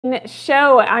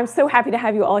Show. I'm so happy to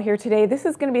have you all here today. This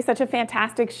is going to be such a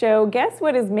fantastic show. Guess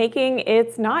what is making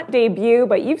its not debut,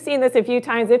 but you've seen this a few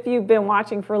times if you've been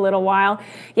watching for a little while.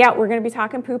 Yeah, we're going to be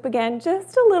talking poop again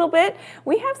just a little bit.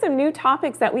 We have some new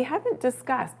topics that we haven't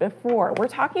discussed before. We're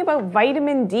talking about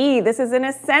vitamin D. This is an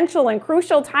essential and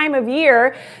crucial time of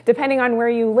year, depending on where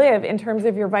you live in terms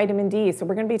of your vitamin D. So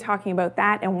we're going to be talking about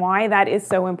that and why that is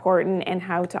so important and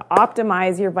how to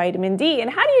optimize your vitamin D. And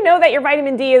how do you know that your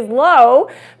vitamin D is low?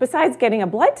 Besides getting a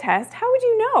blood test, how would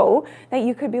you know that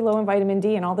you could be low in vitamin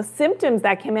D and all the symptoms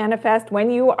that can manifest when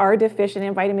you are deficient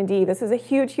in vitamin D? This is a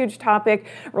huge, huge topic,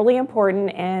 really important,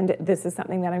 and this is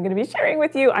something that I'm going to be sharing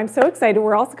with you. I'm so excited.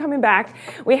 We're also coming back.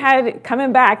 We had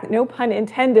coming back, no pun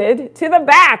intended, to the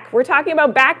back. We're talking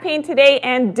about back pain today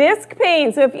and disc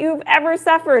pain. So if you've ever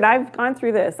suffered, I've gone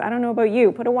through this. I don't know about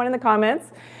you. Put a 1 in the comments.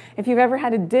 If you've ever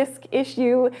had a disc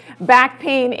issue, back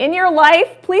pain in your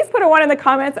life, please put a 1 in the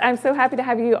comments. I'm so happy to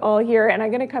have you all here, and I'm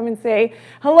going to come and say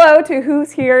hello to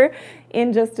who's here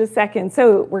in just a second.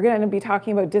 So we're going to be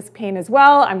talking about disc pain as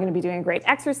well. I'm going to be doing a great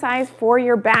exercise for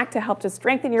your back to help to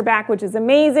strengthen your back, which is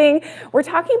amazing. We're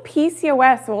talking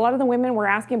PCOS. So a lot of the women were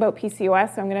asking about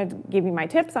PCOS, so I'm going to give you my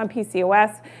tips on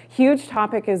PCOS. Huge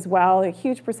topic as well. A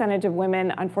huge percentage of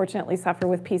women unfortunately suffer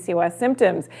with PCOS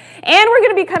symptoms. And we're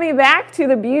going to be coming back to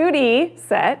the beauty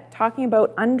set, talking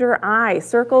about under eye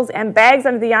circles and bags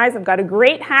under the eyes. I've got a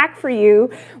great hack for you,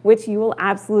 which you will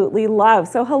absolutely love.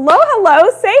 So hello,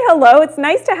 hello, say hello. It's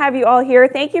nice to have you all here.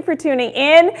 Thank you for tuning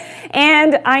in.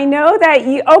 And I know that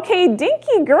you, okay,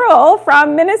 Dinky Girl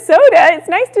from Minnesota, it's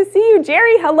nice to see you.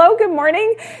 Jerry, hello, good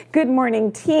morning. Good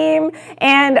morning, team.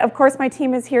 And of course, my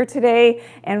team is here today.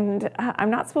 And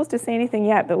I'm not supposed to say anything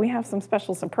yet, but we have some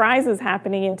special surprises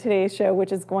happening in today's show,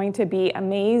 which is going to be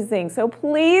amazing. So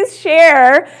please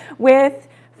share with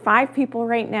 5 people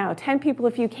right now, 10 people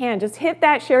if you can. Just hit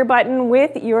that share button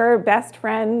with your best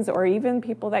friends or even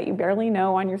people that you barely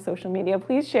know on your social media.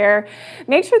 Please share.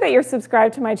 Make sure that you're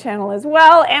subscribed to my channel as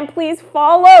well, and please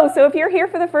follow. So if you're here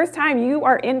for the first time, you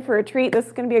are in for a treat. This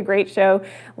is going to be a great show.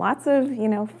 Lots of,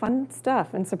 fun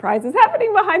stuff and surprises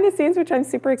happening behind the scenes, which I'm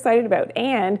super excited about,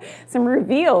 and some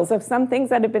reveals of some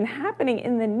things that have been happening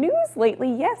in the news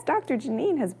lately. Yes, Dr.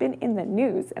 Janine has been in the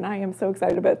news, and I am so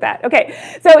excited about that. Okay,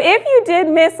 so if you did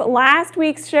miss last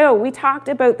week's show, we talked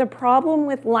about the problem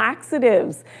with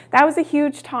laxatives. That was a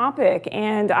huge topic,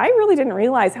 and I really didn't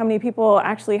realize how many people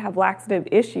actually have laxative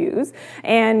issues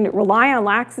and rely on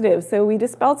laxatives. So we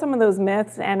dispelled some of those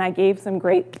myths, and I gave some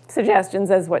great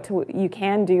suggestions as what you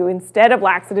can do instead of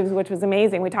laxatives, which was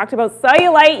amazing. We talked about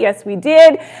cellulite. Yes, we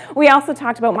did. We also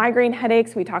talked about migraine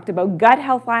headaches. We talked about gut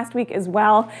health last week as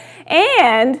well.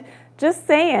 And just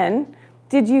saying,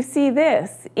 did you see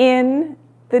this in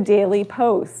the Daily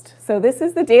Post? So this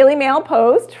is the Daily Mail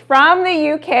Post from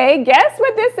the UK. Guess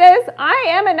what this is? I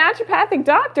am a naturopathic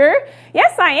doctor.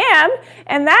 Yes, I am.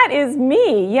 And that is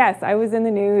me. Yes, I was in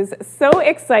the news. So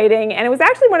exciting. And it was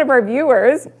actually one of our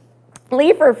viewers,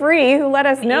 Lee for Free, who let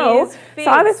us know,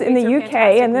 saw this in the UK,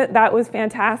 and that was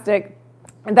fantastic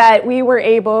that we were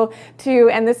able to,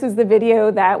 and this is the video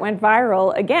that went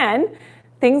viral again,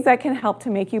 things that can help to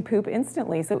make you poop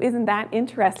instantly. So isn't that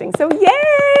interesting? So yay!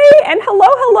 And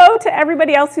hello to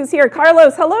everybody else who's here.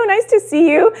 Carlos, hello, nice to see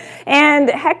you. And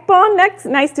Heckbon, next,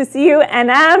 nice to see you. And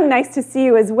nice to see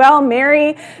you as well.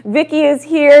 Mary, Vicky is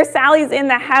here. Sally's in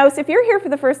the house. If you're here for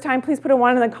the first time, please put a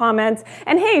 1 in the comments.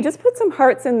 And hey, just put some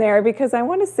hearts in there, because I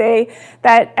want to say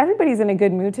that everybody's in a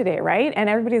good mood today, right? And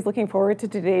everybody's looking forward to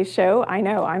today's show. I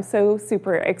know, I'm so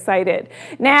super excited.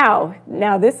 Now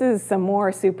this is some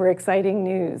more super exciting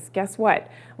news. Guess what?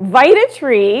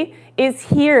 VitaTree is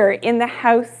here in the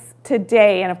house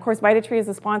today. And of course, VitaTree is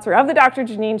a sponsor of the Dr.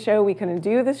 Janine Show. We couldn't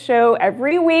do this show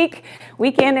every week,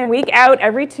 week in and week out,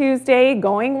 every Tuesday,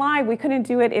 going live. We couldn't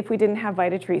do it if we didn't have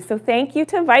VitaTree. So thank you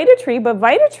to VitaTree. But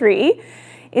VitaTree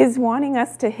is wanting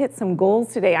us to hit some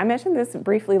goals today. I mentioned this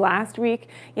briefly last week.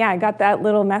 Yeah, I got that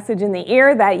little message in the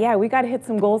ear that, yeah, we got to hit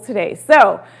some goals today.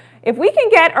 So if we can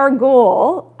get our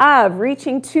goal of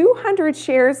reaching 200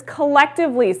 shares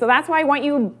collectively, so that's why I want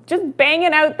you just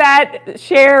banging out that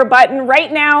share button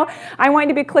right now. I want you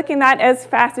to be clicking that as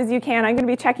fast as you can. I'm going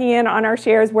to be checking in on our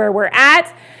shares where we're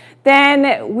at.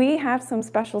 Then we have some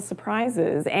special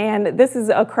surprises, and this is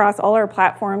across all our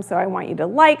platforms, so I want you to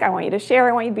like, I want you to share,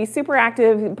 I want you to be super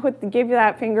active, give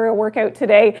that finger a workout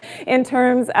today in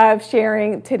terms of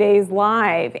sharing today's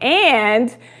live.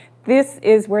 And this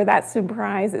is where that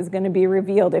surprise is going to be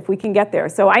revealed if we can get there.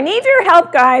 So I need your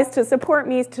help, guys, to support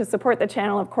me, to support the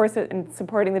channel, of course, in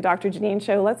supporting the Dr. Janine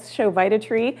show. Let's show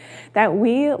VitaTree that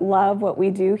we love what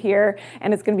we do here,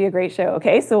 and it's going to be a great show,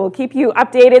 okay? So we'll keep you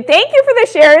updated. Thank you for the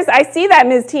shares. I see that,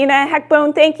 Ms. Tina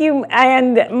Heckbone, thank you,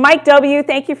 and Mike W.,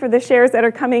 thank you for the shares that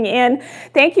are coming in.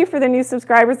 Thank you for the new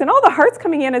subscribers and all the hearts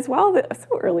coming in as well.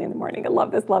 So early in the morning. I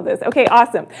love this, love this. Okay,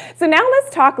 awesome. So now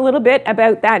let's talk a little bit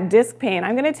about that disc pain.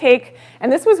 I'm going to take,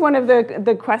 and this was one of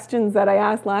the questions that I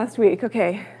asked last week.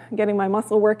 Okay, I'm getting my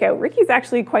muscle workout. Ricky's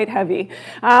actually quite heavy,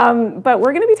 but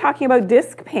we're going to be talking about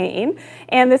disc pain,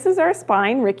 and this is our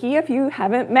spine. Ricky, if you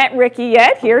haven't met Ricky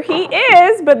yet, here he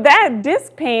is. But that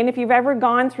disc pain, if you've ever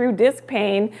gone through disc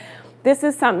pain, this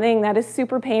is something that is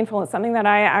super painful. It's something that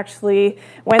I actually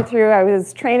went through. I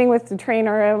was training with the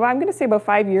trainer, I'm going to say about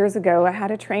 5 years ago. I had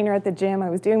a trainer at the gym.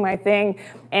 I was doing my thing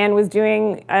and was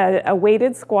doing a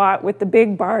weighted squat with the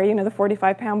big bar, you know, the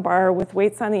 45-pound bar with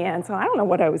weights on the end. So I don't know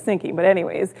what I was thinking, but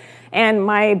anyways. And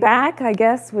my back, I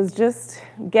guess, was just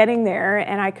getting there,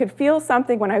 and I could feel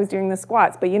something when I was doing the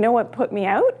squats. But you know what put me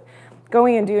out?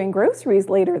 Going and doing groceries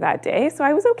later that day. So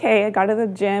I was okay. I got to the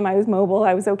gym. I was mobile.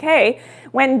 I was okay.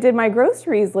 Went and did my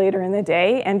groceries later in the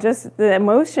day, and just the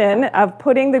emotion of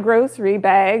putting the grocery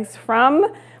bags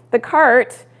from the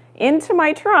cart into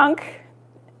my trunk,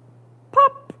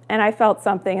 pop, and I felt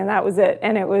something, and that was it.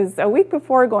 And it was a week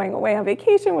before going away on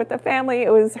vacation with the family. It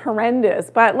was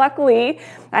horrendous. But luckily,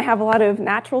 I have a lot of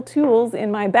natural tools in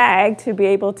my bag to be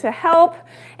able to help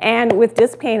and with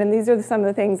disc pain. And these are some of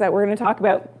the things that we're going to talk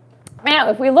about.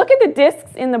 Now, if we look at the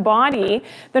discs in the body,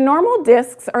 the normal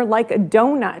discs are like a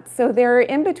donut. So they're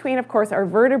in between, of course, our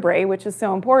vertebrae, which is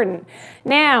so important.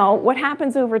 Now, what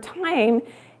happens over time,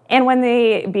 and when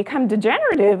they become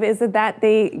degenerative, is that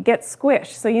they get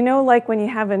squished. So you know, like when you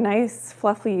have a nice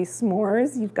fluffy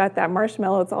s'mores, you've got that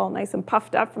marshmallow, it's all nice and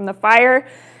puffed up from the fire.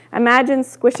 Imagine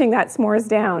squishing that s'mores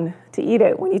down to eat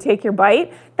it. When you take your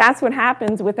bite, that's what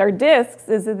happens with our discs,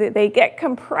 is that they get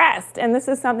compressed. And this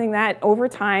is something that over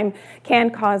time can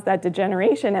cause that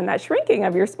degeneration and that shrinking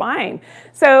of your spine.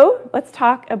 So let's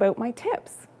talk about my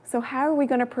tips. So how are we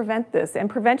going to prevent this? And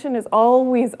prevention is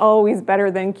always, always better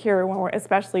than cure when we're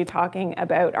especially talking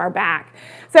about our back.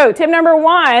 So tip number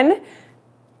 1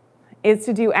 is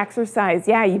to do exercise.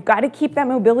 Yeah, you've got to keep that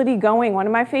mobility going. One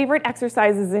of my favorite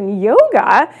exercises in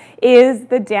yoga is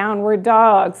the downward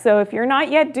dog. So if you're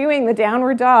not yet doing the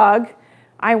downward dog,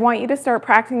 I want you to start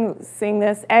practicing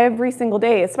this every single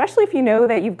day, especially if you know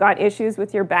that you've got issues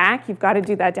with your back. You've got to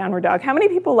do that downward dog. How many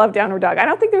people love downward dog? I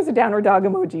don't think there's a downward dog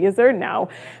emoji, is there? No,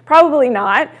 probably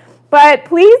not. But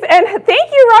please, and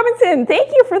thank you, Robinson.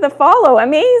 Thank you for the follow.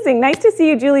 Amazing. Nice to see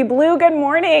you, Julie Blue. Good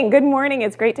morning. Good morning.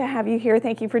 It's great to have you here.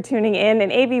 Thank you for tuning in.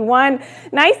 And AV1,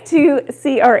 nice to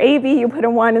see, or AV, you put a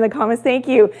 1 in the comments. Thank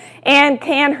you. And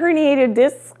can herniated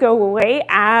discs go away?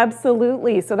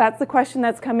 Absolutely. So that's the question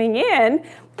that's coming in.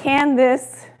 Can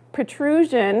this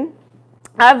protrusion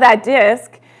of that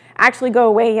disc actually go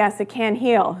away? Yes, it can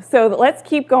heal. So let's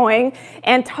keep going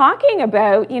and talking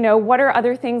about, you know, what are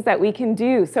other things that we can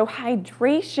do. So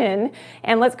hydration,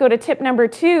 and let's go to tip number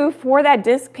 2 for that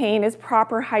disc pain, is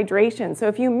proper hydration. So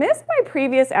if you missed my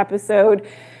previous episode,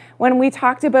 when we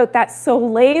talked about that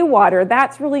Soleil water,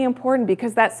 that's really important,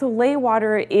 because that Soleil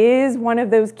water is one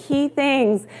of those key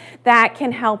things that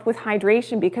can help with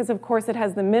hydration, because of course it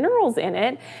has the minerals in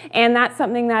it, and that's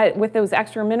something that with those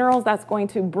extra minerals, that's going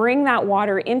to bring that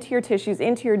water into your tissues,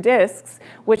 into your discs,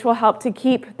 which will help to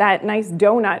keep that nice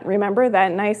donut. Remember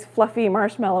that nice fluffy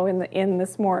marshmallow in the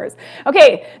s'mores.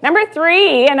 Okay, number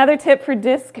 3, another tip for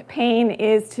disc pain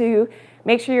is to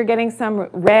make sure you're getting some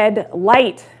red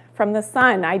light from the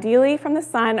sun, ideally from the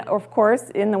sun. Of course,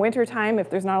 in the wintertime,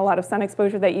 if there's not a lot of sun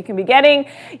exposure that you can be getting,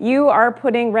 you are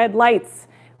putting red lights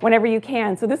whenever you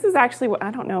can. So this is actually,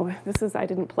 I don't know, I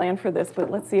didn't plan for this,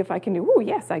 but let's see if I can do, oh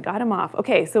yes, I got them off.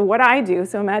 Okay, so what I do,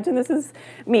 so imagine this is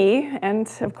me, and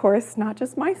of course, not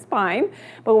just my spine,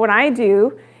 but what I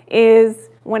do is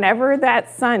whenever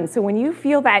that sun, so when you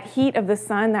feel that heat of the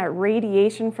sun, that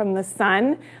radiation from the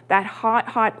sun, that hot,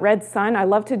 hot red sun, I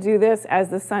love to do this as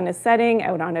the sun is setting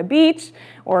out on a beach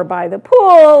or by the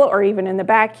pool or even in the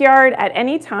backyard. At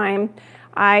any time,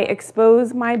 I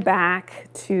expose my back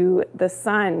to the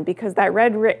sun, because that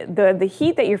the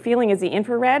heat that you're feeling is the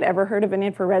infrared. Ever heard of an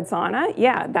infrared sauna?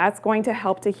 Yeah, that's going to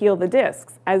help to heal the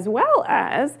discs, as well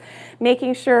as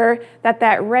making sure that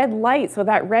that red light, so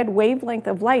that red wavelength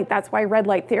of light, that's why red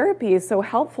light therapy is so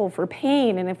helpful for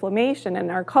pain and inflammation and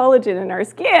our collagen in our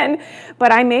skin.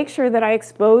 But I make sure that I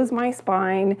expose my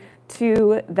spine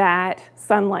to that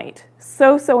sunlight.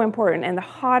 So, so important. And the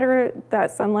hotter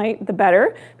that sunlight, the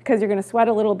better, because you're going to sweat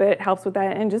a little bit, helps with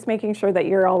that, and just making sure that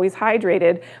you're always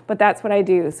hydrated. But that's what I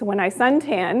do. So when I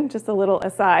suntan, just a little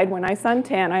aside, when I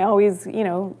suntan, I always,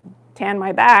 tan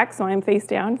my back, so I'm face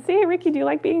down. See, Ricky, do you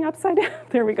like being upside down?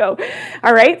 There we go.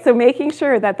 All right, so making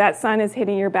sure that that sun is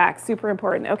hitting your back, super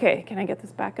important. Okay, can I get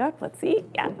this back up? Let's see.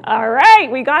 Yeah. All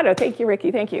right, we got it. Thank you, Ricky.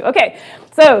 Thank you. Okay,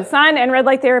 so sun and red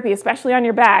light therapy, especially on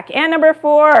your back. And number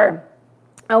 4,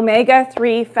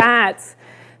 omega-3 fats.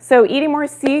 So eating more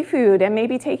seafood and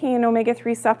maybe taking an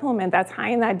omega-3 supplement that's high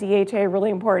in that DHA,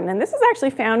 really important. And this is actually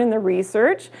found in the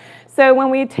research. So when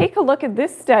we take a look at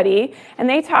this study, and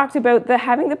they talked about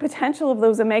having the potential of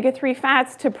those omega-3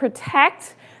 fats to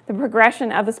protect the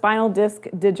progression of the spinal disc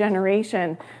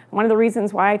degeneration. One of the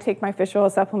reasons why I take my fish oil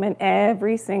supplement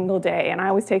every single day, and I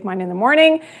always take mine in the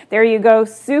morning. There you go,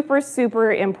 super,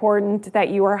 super important that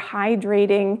you are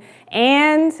hydrating,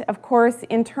 and of course,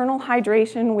 internal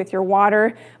hydration with your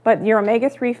water, but your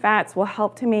omega-3 fats will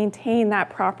help to maintain that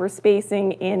proper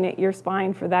spacing in your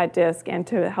spine for that disc and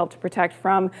to help to protect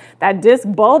from that disc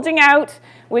bulging out,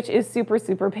 which is super,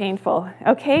 super painful.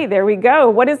 Okay, there we go.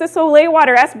 What is the Soleil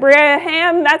water?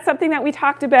 Abraham, that's something that we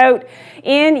talked about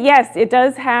yes, it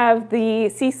does have the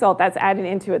sea salt that's added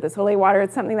into it, the Soleil water.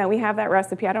 It's something that we have that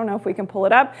recipe. I don't know if we can pull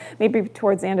it up, maybe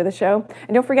towards the end of the show.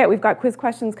 And don't forget, we've got quiz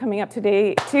questions coming up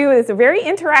today too. It's a very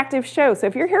interactive show. So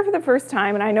if you're here for the first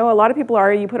time, and I know a lot of people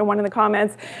are, you put a 1 in the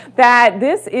comments, that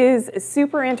this is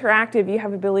super interactive. You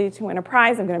have the ability to win a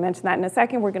prize. I'm going to mention that in a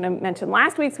second. We're going to mention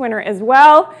last week's winner as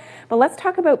well. But let's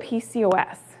talk about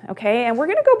PCOS. Okay, and we're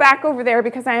going to go back over there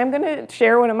because I am going to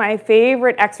share one of my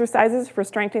favorite exercises for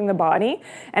strengthening the body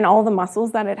and all the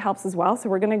muscles that it helps as well. So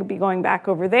we're going to be going back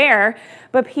over there.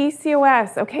 But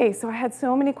PCOS, okay, so I had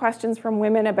so many questions from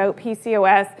women about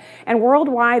PCOS, and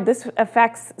worldwide this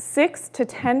affects 6 to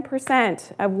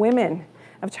 10% of women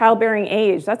of childbearing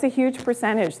age. That's a huge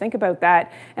percentage. Think about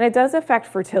that. And it does affect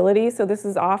fertility. So this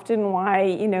is often why,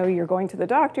 you're going to the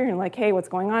doctor and you're like, hey, what's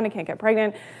going on? I can't get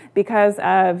pregnant because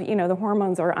of, the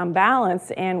hormones are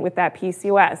unbalanced and with that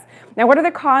PCOS. Now, what are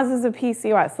the causes of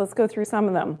PCOS? Let's go through some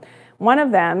of them. One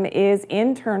of them is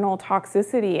internal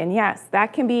toxicity. And yes,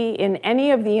 that can be in any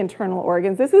of the internal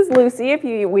organs. This is Lucy.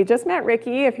 We just met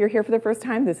Ricky. If you're here for the first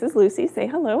time, this is Lucy. Say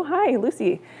hello. Hi,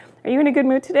 Lucy. Are you in a good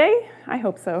mood today? I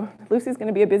hope so. Lucy's going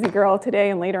to be a busy girl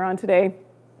today and later on today.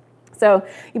 So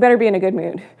you better be in a good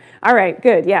mood. All right,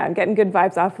 good. Yeah, I'm getting good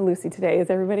vibes off of Lucy today.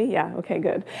 Is everybody? Yeah, okay,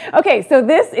 good. Okay, so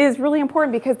this is really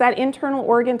important because that internal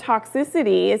organ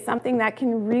toxicity is something that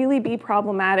can really be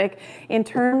problematic in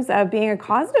terms of being a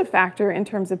causative factor in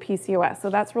terms of PCOS. So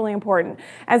that's really important.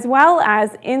 As well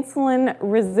as insulin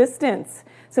resistance.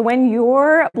 So when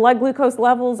your blood glucose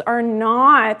levels are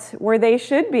not where they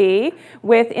should be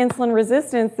with insulin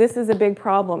resistance, this is a big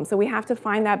problem. So we have to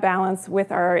find that balance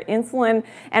with our insulin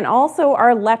and also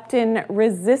our leptin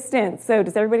resistance. So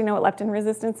does everybody know what leptin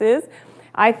resistance is?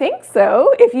 I think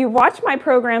so, if you've watched my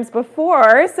programs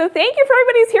before. So thank you for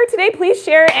everybody who's here today. Please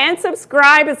share and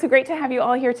subscribe. It's so great to have you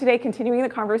all here today, continuing the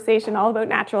conversation all about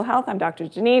natural health. I'm Dr.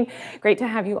 Janine. Great to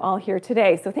have you all here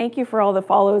today. So thank you for all the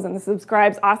follows and the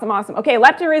subscribes. Awesome, awesome. Okay,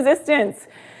 leptin resistance.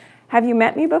 Have you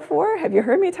met me before? Have you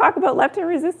heard me talk about leptin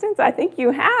resistance? I think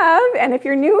you have. And if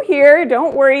you're new here,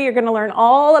 don't worry, you're going to learn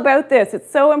all about this.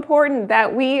 It's so important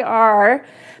that we are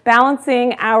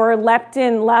balancing our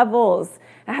leptin levels.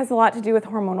 It has a lot to do with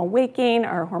hormonal weight gain,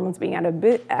 our hormones being out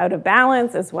of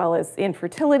balance, as well as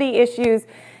infertility issues.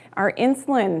 Our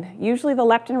insulin, usually the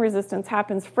leptin resistance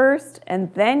happens first,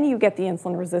 and then you get the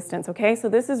insulin resistance, okay? So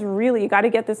this is really, you got to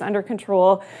get this under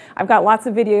control. I've got lots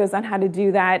of videos on how to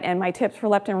do that, and my tips for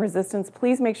leptin resistance.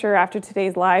 Please make sure after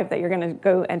today's live that you're going to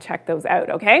go and check those out,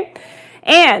 okay?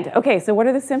 And, okay, so what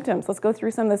are the symptoms? Let's go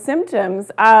through some of the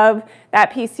symptoms of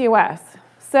that PCOS.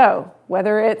 So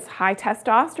whether it's high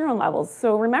testosterone levels.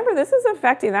 So remember, this is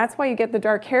affecting, that's why you get the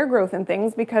dark hair growth and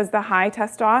things, because the high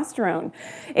testosterone.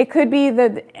 It could be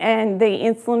the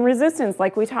insulin resistance,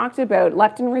 like we talked about.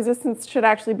 Leptin resistance should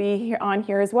actually be on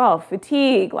here as well.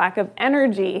 Fatigue, lack of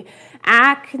energy,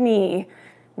 acne,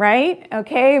 right?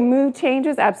 Okay, mood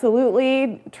changes,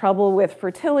 absolutely. Trouble with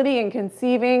fertility and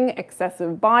conceiving,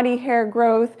 excessive body hair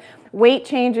growth, weight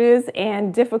changes,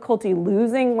 and difficulty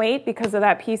losing weight because of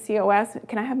that PCOS.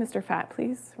 Can I have Mr. Fat,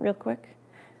 please, real quick?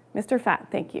 Mr. Fat,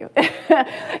 thank you.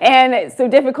 And so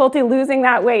difficulty losing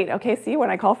that weight. Okay, see, when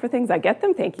I call for things, I get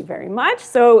them. Thank you very much.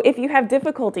 So if you have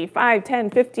difficulty, 5, 10,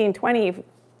 15, 20,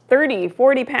 30,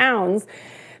 40 pounds,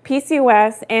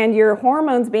 PCOS and your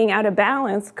hormones being out of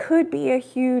balance could be a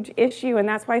huge issue, and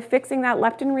that's why fixing that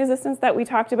leptin resistance that we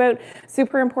talked about,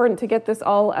 super important to get this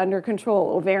all under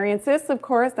control. Ovarian cysts, of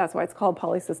course, that's why it's called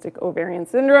polycystic ovarian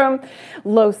syndrome.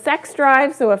 Low sex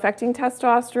drive, so affecting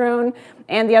testosterone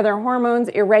and the other hormones.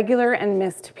 Irregular and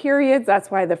missed periods, that's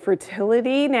why the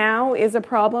fertility now is a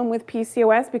problem with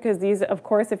PCOS, because these, of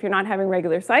course, if you're not having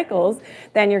regular cycles,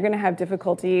 then you're going to have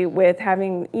difficulty with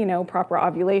having, proper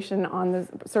ovulation on the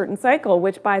certain cycle,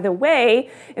 which, by the way,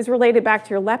 is related back to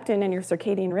your leptin and your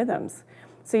circadian rhythms.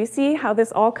 So you see how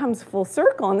this all comes full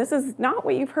circle, and this is not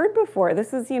what you've heard before.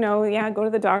 This is, yeah, go to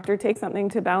the doctor, take something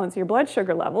to balance your blood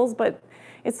sugar levels, but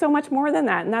it's so much more than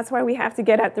that, and that's why we have to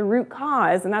get at the root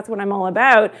cause, and that's what I'm all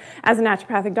about as a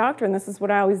naturopathic doctor, and this is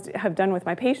what I always have done with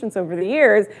my patients over the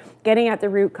years, getting at the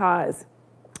root cause.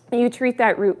 You treat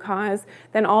that root cause,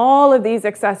 then all of these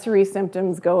accessory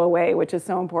symptoms go away, which is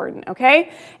so important,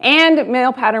 okay? And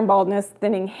male pattern baldness,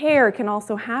 thinning hair can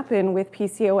also happen with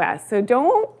PCOS. So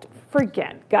don't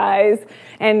forget, guys.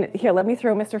 And here, let me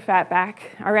throw Mr. Fat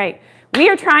back. All right. We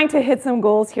are trying to hit some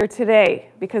goals here today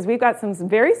because we've got some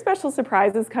very special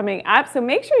surprises coming up. So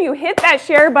make sure you hit that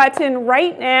share button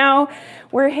right now.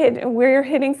 We're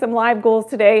hitting some live goals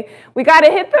today. We got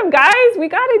to hit them, guys. We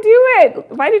got to do it.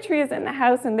 VitaTree is in the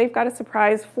house, and they've got a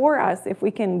surprise for us if we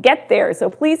can get there. So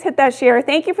please hit that share.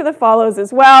 Thank you for the follows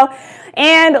as well.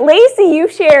 And Lacey, you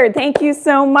shared. Thank you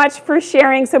so much for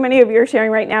sharing. So many of you are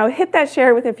sharing right now. Hit that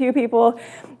share with a few people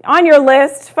on your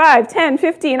list, 5, 10,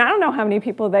 15, I don't know how many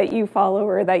people that you follow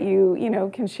or that you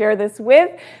can share this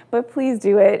with, but please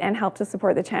do it and help to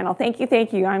support the channel. Thank you,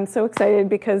 thank you. I'm so excited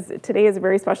because today is a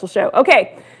very special show.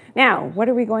 Okay, now what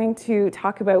are we going to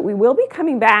talk about? We will be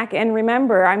coming back, and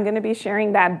remember, I'm going to be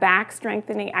sharing that back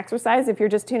strengthening exercise. If you're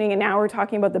just tuning in now, we're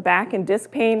talking about the back and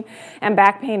disc pain and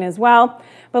back pain as well.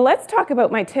 But let's talk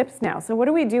about my tips now. So what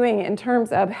are we doing in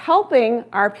terms of helping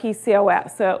our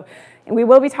PCOS? So and we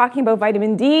will be talking about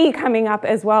vitamin D coming up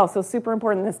as well. So super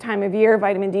important this time of year,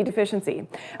 vitamin D deficiency.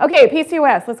 Okay,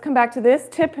 PCOS, let's come back to this.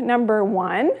 Tip number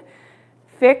 1,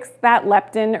 fix that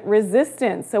leptin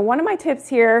resistance. So one of my tips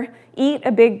here, eat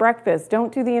a big breakfast.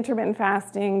 Don't do the intermittent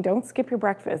fasting. Don't skip your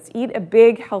breakfast. Eat a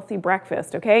big, healthy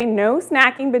breakfast, okay? No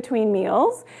snacking between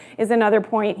meals is another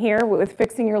point here with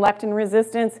fixing your leptin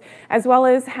resistance, as well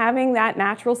as having that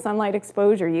natural sunlight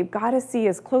exposure. You've got to see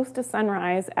as close to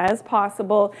sunrise as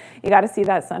possible. You got to see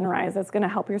that sunrise. That's going to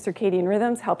help your circadian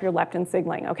rhythms, help your leptin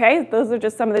signaling, okay? Those are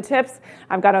just some of the tips.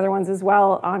 I've got other ones as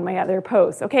well on my other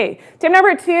posts. Okay, tip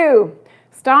number 2.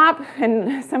 Stop,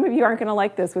 and some of you aren't going to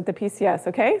like this with the PCOS,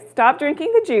 okay? Stop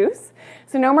drinking the juice.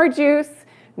 So no more juice,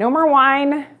 no more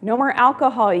wine, no more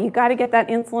alcohol. You got to get that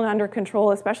insulin under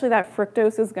control, especially that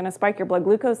fructose is going to spike your blood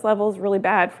glucose levels, really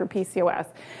bad for PCOS.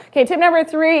 Okay, tip number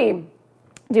 3,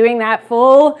 doing that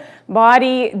full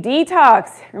body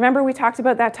detox. Remember we talked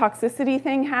about that toxicity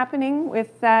thing happening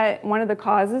with that one of the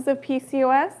causes of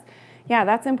PCOS? Yeah,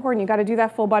 that's important. You got to do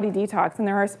that full body detox. And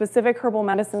there are specific herbal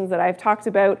medicines that I've talked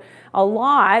about a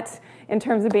lot in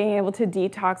terms of being able to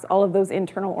detox all of those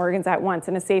internal organs at once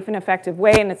in a safe and effective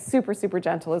way. And it's super, super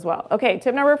gentle as well. Okay,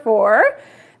 tip number 4,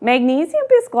 magnesium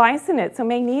bisglycinate. So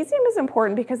magnesium is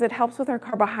important because it helps with our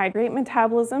carbohydrate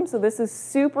metabolism. So this is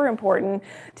super important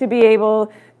to be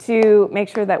able to make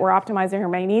sure that we're optimizing our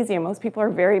magnesium. Most people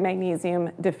are very magnesium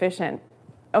deficient.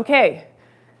 Okay.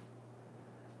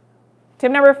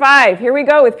 Tip number 5, here we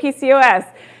go with PCOS,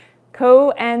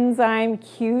 coenzyme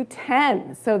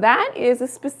Q10. So that is a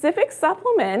specific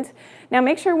supplement. Now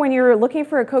make sure when you're looking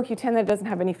for a CoQ10 that doesn't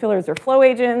have any fillers or flow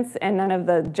agents and none of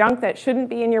the junk that shouldn't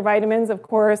be in your vitamins, of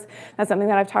course. That's something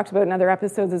that I've talked about in other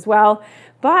episodes as well.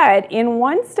 But in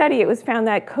one study, it was found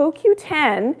that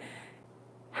CoQ10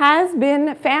 has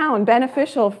been found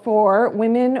beneficial for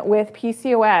women with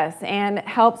PCOS and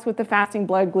helps with the fasting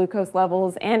blood glucose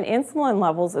levels and insulin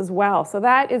levels as well. So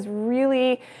that is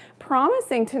really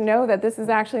promising to know that this is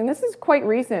actually, and this is quite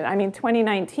recent, I mean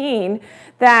 2019,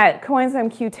 that coenzyme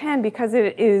Q10, because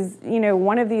it is,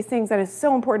 one of these things that is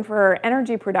so important for our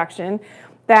energy production,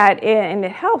 and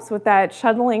it helps with that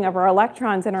shuttling of our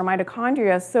electrons in our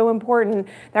mitochondria. So important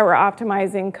that we're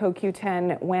optimizing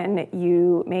CoQ10 when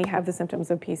you may have the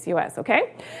symptoms of PCOS,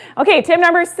 okay? Okay, tip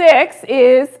number 6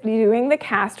 is doing the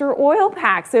castor oil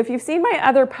pack. So if you've seen my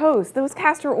other posts, those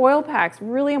castor oil packs,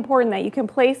 really important that you can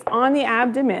place on the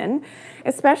abdomen,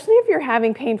 especially if you're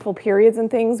having painful periods and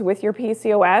things with your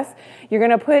PCOS. You're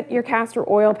gonna put your castor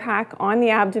oil pack on the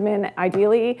abdomen,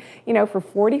 ideally, for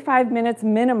 45 minutes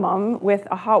minimum with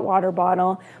a hot water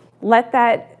bottle. Let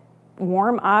that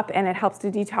warm up and it helps to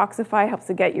detoxify, helps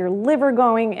to get your liver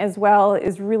going as well,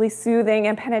 is really soothing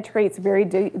and penetrates very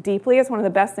deeply. It's one of the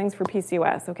best things for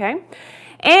PCOS, okay?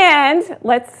 And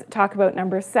let's talk about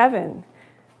number 7,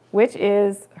 which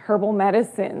is herbal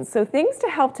medicines. So things to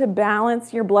help to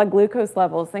balance your blood glucose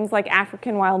levels, things like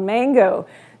African wild mango,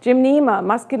 gymnema,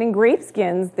 muscat and grape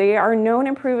skins, they are known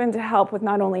and proven to help with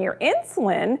not only your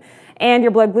insulin and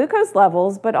your blood glucose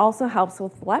levels, but also helps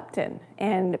with leptin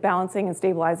and balancing and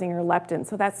stabilizing your leptin.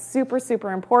 So that's super,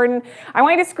 super important. I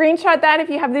want you to screenshot that if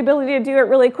you have the ability to do it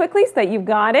really quickly so that you've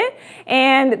got it.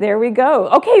 And there we go.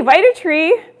 Okay,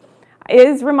 VitaTree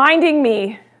is reminding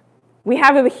me we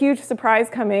have a huge surprise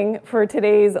coming for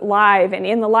today's live, and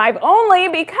in the live only,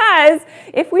 because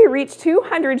if we reach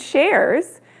 200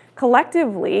 shares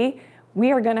collectively,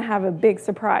 we are going to have a big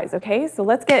surprise, okay? So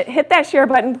let's hit that share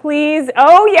button, please.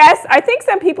 Oh, yes, I think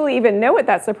some people even know what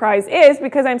that surprise is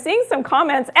because I'm seeing some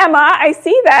comments. Emma, I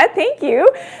see that. Thank you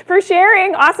for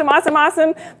sharing. Awesome, awesome,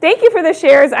 awesome. Thank you for the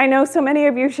shares. I know so many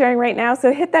of you sharing right now,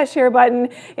 so hit that share button.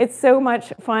 It's so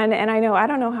much fun, and I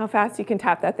don't know how fast you can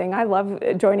tap that thing. I love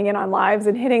joining in on lives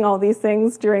and hitting all these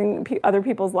things during other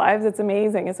people's lives. It's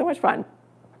amazing. It's so much fun.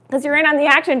 Because you're in on the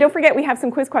action. Don't forget, we have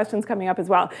some quiz questions coming up as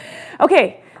well.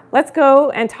 Okay. Let's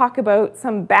go and talk about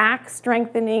some back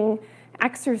strengthening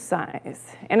exercise.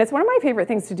 And it's one of my favorite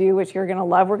things to do, which you're going to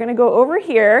love. We're going to go over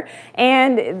here,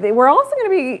 and we're also going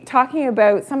to be talking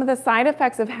about some of the side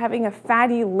effects of having a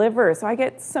fatty liver. So I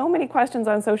get so many questions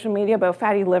on social media about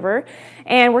fatty liver,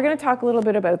 and we're going to talk a little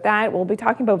bit about that. We'll be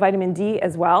talking about vitamin D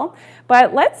as well.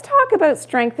 But let's talk about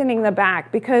strengthening the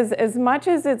back, because as much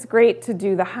as it's great to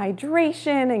do the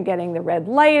hydration and getting the red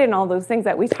light and all those things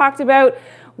that we talked about,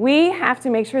 we have to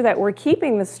make sure that we're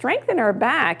keeping the strength in our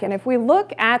back. And if we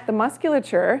look at the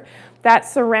musculature that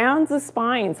surrounds the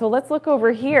spine, so let's look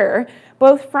over here,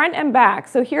 both front and back.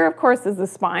 So here, of course, is the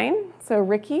spine. So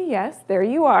Ricky, yes, there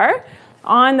you are.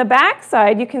 On the back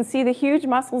side, you can see the huge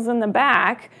muscles in the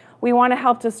back. We want to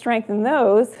help to strengthen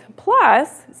those.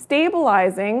 Plus,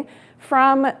 stabilizing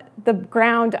from the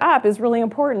ground up is really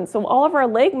important. So all of our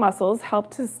leg muscles help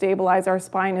to stabilize our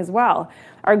spine as well.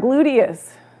 Our gluteus,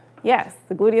 yes,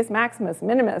 the gluteus maximus,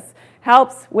 minimus,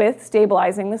 helps with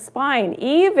stabilizing the spine.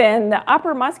 Even the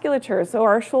upper musculature, so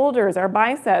our shoulders, our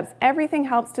biceps, everything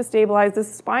helps to stabilize. The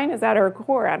spine is at our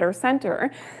core, at our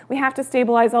center. We have to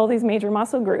stabilize all these major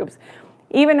muscle groups.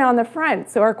 Even on the front,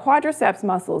 so our quadriceps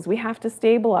muscles, we have to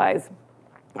stabilize.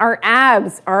 Our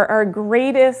abs are our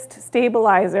greatest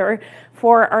stabilizer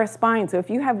for our spine. So if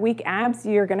you have weak abs,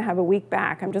 you're going to have a weak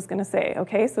back, I'm just going to say,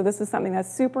 okay? So this is something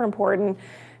that's super important.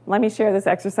 Let me share this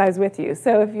exercise with you.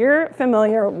 So if you're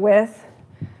familiar with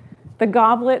the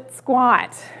goblet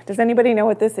squat, does anybody know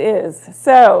what this is?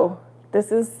 So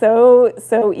this is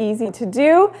so easy to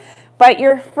do, but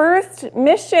your first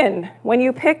mission when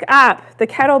you pick up the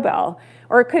kettlebell,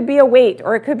 or it could be a weight,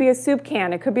 or it could be a soup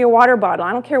can, it could be a water bottle,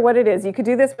 I don't care what it is. You could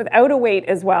do this without a weight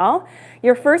as well.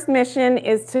 Your first mission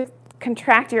is to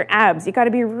contract your abs. You got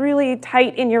to be really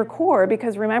tight in your core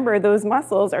because remember, those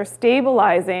muscles are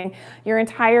stabilizing your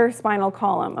entire spinal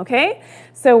column, okay?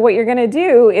 So what you're going to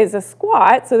do is a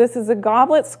squat. So this is a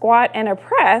goblet squat and a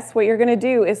press. What you're going to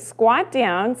do is squat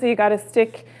down. So you got to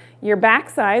stick your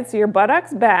backside, so your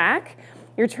buttocks back.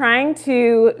 You're trying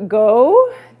to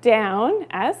go down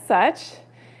as such,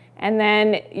 and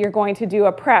then you're going to do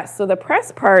a press. So the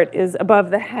press part is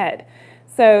above the head.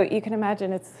 So you can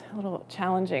imagine it's a little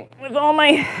challenging with all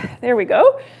my, there we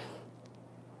go,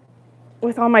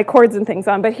 with all my cords and things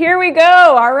on. But here we go.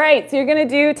 All right, so you're going to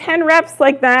do 10 reps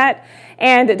like that.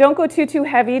 And don't go too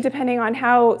heavy depending on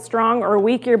how strong or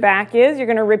weak your back is. You're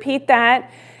going to repeat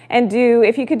that and do,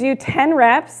 if you could do 10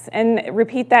 reps and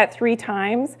repeat that 3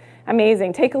 times,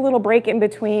 amazing. Take a little break in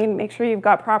between. Make sure you've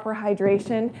got proper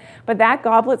hydration. But that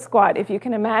goblet squat, if you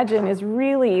can imagine, is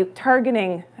really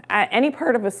targeting any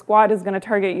part of a squat is going to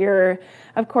target your,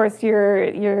 of course,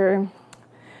 your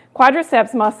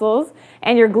quadriceps muscles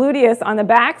and your gluteus on the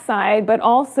back side, but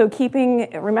also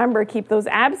remember, keep those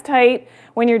abs tight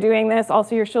when you're doing this.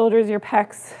 Also your shoulders, your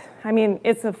pecs. I mean,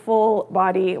 it's a full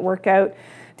body workout.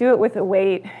 Do it with a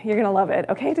weight. You're going to love it.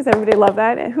 Okay, does everybody love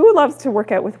that? And who loves to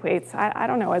work out with weights? I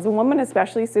don't know. As a woman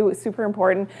especially, so it's super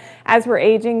important as we're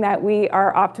aging that we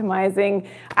are optimizing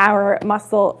our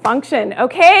muscle function.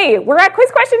 Okay, we're at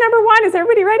quiz question number 1. Is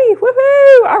everybody ready?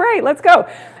 Woohoo! All right, let's go.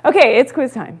 Okay, it's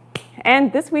quiz time.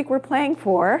 And this week we're playing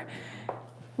for,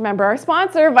 remember our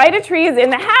sponsor, VitaTree is in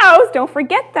the house. Don't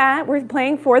forget that. We're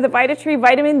playing for the VitaTree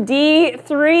Vitamin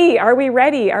D3. Are we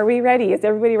ready? Are we ready? Is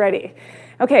everybody ready?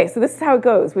 Okay, so this is how it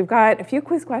goes. We've got a few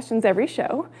quiz questions every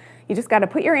show. You just got to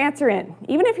put your answer in.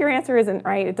 Even if your answer isn't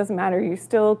right, it doesn't matter. You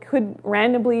still could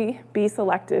randomly be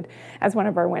selected as one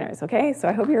of our winners, okay? So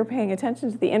I hope you're paying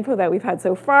attention to the info that we've had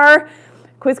so far.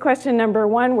 Quiz question number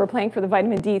 1, we're playing for the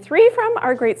vitamin D3 from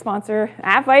our great sponsor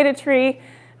at VitaTree.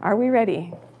 Are we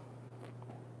ready?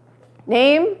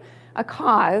 Name a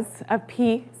cause of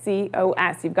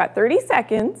PCOS. You've got 30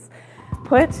 seconds.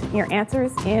 Put your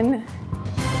answers in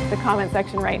the comment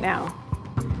section right now.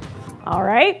 All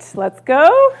right, let's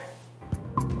go.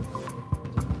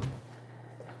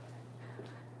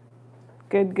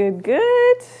 Good, good,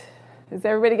 good. Is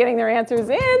everybody getting their answers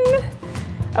in?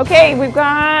 Okay, we've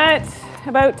got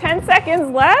about 10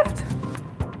 seconds left.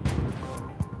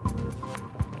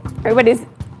 Everybody's...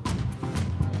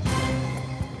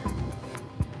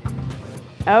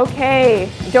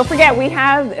 Okay, don't forget we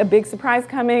have a big surprise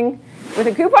coming with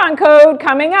a coupon code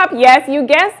coming up. Yes, you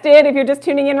guessed it if you're just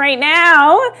tuning in right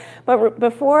now. But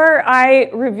before I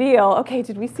reveal... Okay,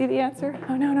 did we see the answer?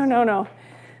 Oh, no, no, no, no.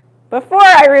 Before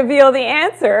I reveal the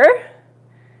answer,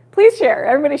 please share.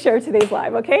 Everybody share today's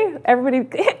live, okay? Everybody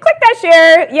click that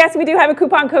share. Yes, we do have a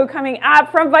coupon code coming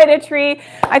up from VitaTree.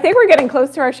 I think we're getting close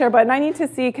to our share button. I need to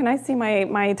see, can I see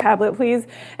my tablet, please?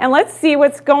 And let's see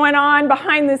what's going on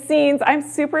behind the scenes. I'm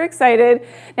super excited.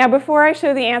 Now, before I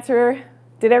show the answer,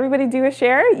 did everybody do a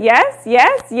share? Yes,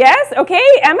 yes, yes. Okay,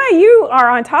 Emma, you are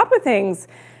on top of things.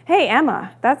 Hey,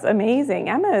 Emma, that's amazing.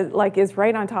 Emma, is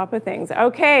right on top of things.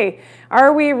 Okay,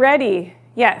 are we ready?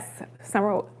 Yes,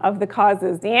 some of the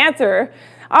causes. The answer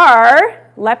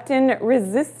are leptin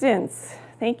resistance.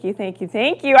 Thank you, thank you,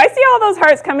 thank you. I see all those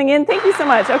hearts coming in. Thank you so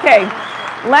much. Okay,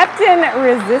 leptin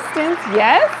resistance,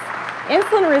 yes.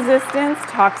 Insulin resistance,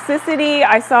 toxicity.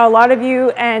 I saw a lot of you,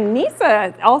 and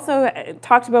Nisa also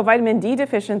talked about vitamin D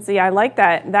deficiency. I like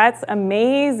that. That's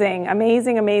amazing,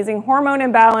 amazing, amazing. Hormone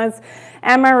imbalance.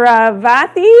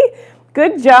 Amaravathi,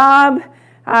 good job.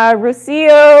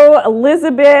 Rocio,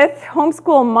 Elizabeth,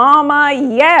 homeschool mama.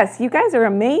 Yes, you guys are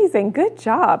amazing. Good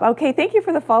job. Okay, thank you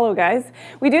for the follow, guys.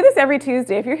 We do this every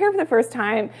Tuesday. If you're here for the first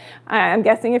time, I'm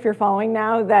guessing if you're following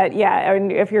now that, yeah,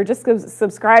 and if you're just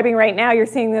subscribing right now, you're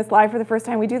seeing this live for the first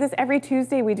time. We do this every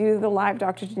Tuesday. We do the live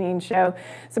Dr. Janine show,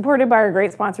 supported by our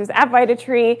great sponsors at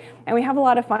VitaTree, and we have a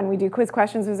lot of fun. We do quiz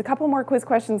questions. There's a couple more quiz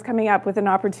questions coming up with an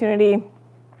opportunity.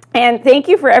 And thank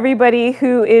you for everybody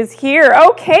who is here.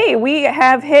 Okay, we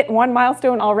have hit one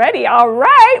milestone already. All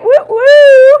right, woo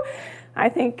woo. I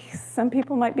think some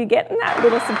people might be getting that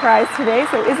little surprise today,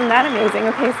 so isn't that amazing?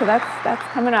 Okay, so that's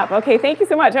coming up. Okay, thank you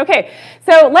so much. Okay,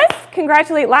 so let's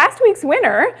congratulate last week's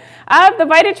winner of the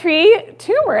VitaTree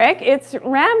turmeric. It's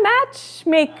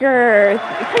Ramatchmaker.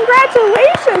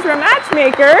 Congratulations,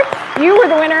 Ramatchmaker. You were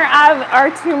the winner of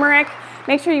our turmeric.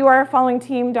 Make sure you are following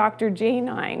Team Doctor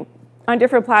Janine on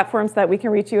different platforms so that we can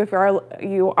reach you if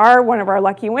you are one of our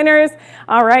lucky winners.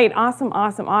 All right, awesome,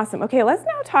 awesome, awesome. Okay, let's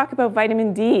now talk about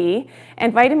vitamin D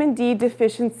and vitamin D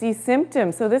deficiency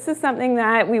symptoms. So this is something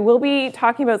that we will be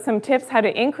talking about, some tips how to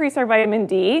increase our vitamin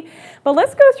D. But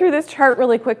let's go through this chart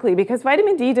really quickly, because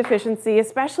vitamin D deficiency,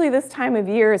 especially this time of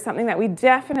year, is something that we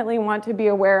definitely want to be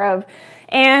aware of.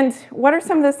 And what are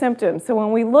some of the symptoms? So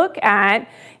when we look at,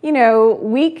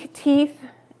 weak teeth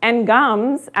and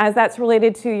gums, as that's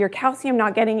related to your calcium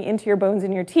not getting into your bones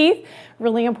and your teeth,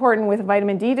 really important with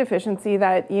vitamin D deficiency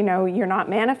that, you're not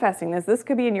manifesting this. This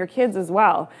could be in your kids as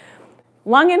well.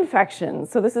 Lung infections.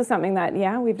 So this is something that,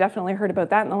 yeah, we've definitely heard about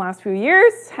that in the last few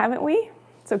years, haven't we?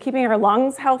 So keeping our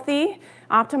lungs healthy,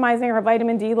 optimizing our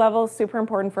vitamin D levels, super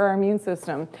important for our immune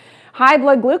system. High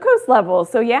blood glucose levels.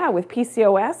 So yeah, with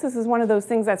PCOS, this is one of those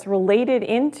things that's related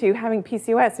into having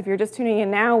PCOS. If you're just tuning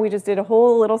in now, we just did a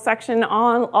whole little section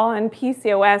on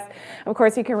PCOS. Of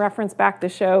course, you can reference back the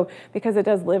show because it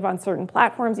does live on certain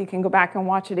platforms. You can go back and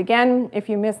watch it again if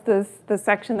you missed the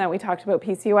section that we talked about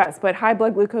PCOS. But high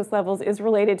blood glucose levels is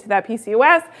related to that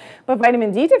PCOS, but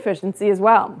vitamin D deficiency as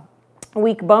well.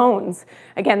 Weak bones.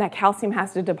 Again, that calcium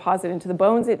has to deposit into the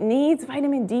bones. It needs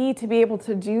vitamin D to be able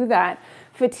to do that.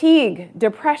 Fatigue,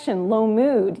 depression, low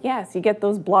mood. Yes, you get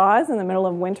those blahs in the middle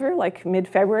of winter, like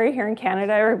mid-February here in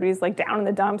Canada. Everybody's like down in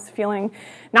the dumps, feeling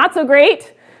not so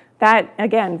great. That,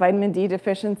 again, vitamin D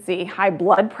deficiency. High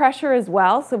blood pressure as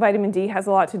well. So vitamin D has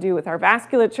a lot to do with our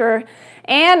vasculature.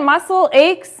 And muscle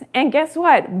aches. And guess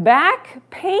what? Back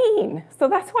pain. So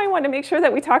that's why I wanted to make sure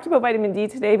that we talked about vitamin D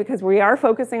today, because we are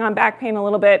focusing on back pain a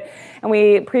little bit. And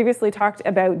we previously talked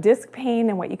about disc pain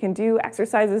and what you can do,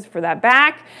 exercises for that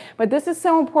back. But this is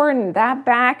so important. That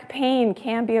back pain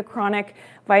can be a chronic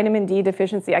vitamin D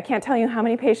deficiency. I can't tell you how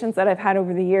many patients that I've had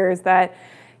over the years that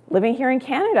living here in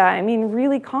Canada, I mean,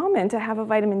 really common to have a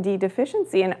vitamin D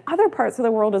deficiency in other parts of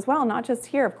the world as well, not just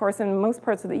here, of course, in most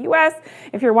parts of the US.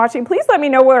 If you're watching, please let me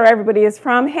know where everybody is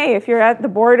from. Hey, if you're at the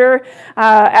border,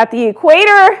 at the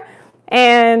equator,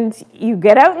 and you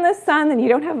get out in the sun, then you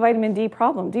don't have a vitamin D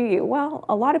problem, do you? Well,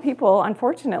 a lot of people,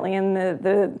 unfortunately, and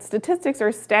the statistics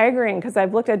are staggering because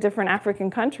I've looked at different African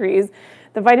countries.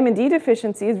 The vitamin D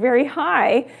deficiency is very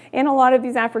high in a lot of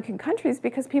these African countries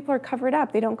because people are covered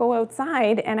up. They don't go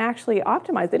outside and actually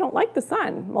optimize. They don't like the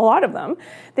sun, a lot of them.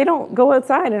 They don't go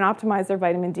outside and optimize their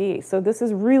vitamin D. So this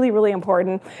is really, really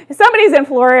important. If somebody's in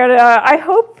Florida, I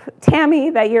hope, Tammy,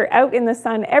 that you're out in the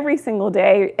sun every single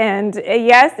day. And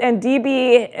yes, and DB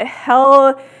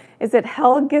is it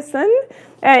Helgeson?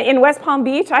 In West Palm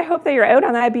Beach, I hope that you're out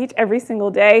on that beach every single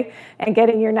day and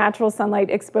getting your natural sunlight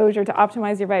exposure to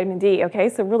optimize your vitamin D, okay?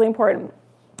 So really important.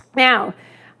 Now,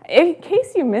 in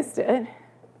case you missed it,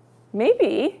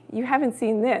 maybe you haven't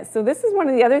seen this. So this is one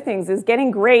of the other things, is getting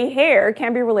gray hair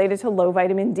can be related to low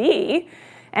vitamin D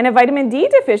and a vitamin D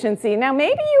deficiency. Now,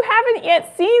 maybe you haven't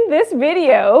yet seen this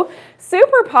video,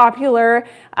 super popular,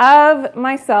 of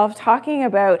myself talking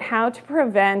about how to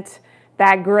prevent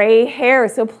that gray hair.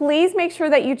 So please make sure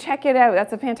that you check it out.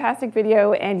 That's a fantastic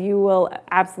video and you will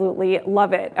absolutely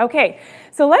love it. Okay,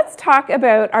 so let's talk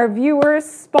about our viewers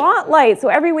spotlight. So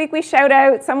every week we shout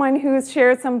out someone who's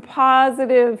shared some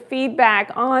positive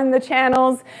feedback on the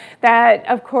channels that,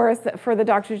 of course, for the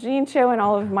Dr. Janine show and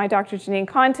all of my Dr. Janine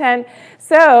content.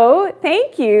 So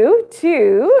thank you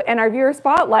to, and our viewer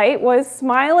spotlight was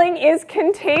Smiling is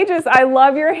Contagious. I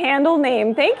love your handle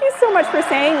name. Thank you so much for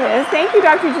saying this. Thank you,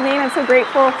 Dr. Janine. I'm so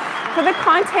grateful for the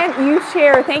content you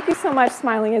share. Thank you so much.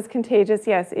 Smiling is contagious.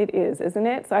 Yes, it is, isn't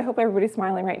it? So I hope everybody's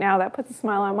smiling right now. That puts a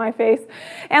smile on my face.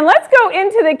 And let's go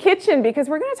into the kitchen because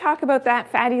we're going to talk about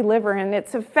that fatty liver and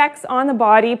its effects on the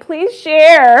body. Please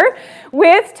share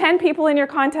with 10 people in your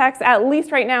contacts at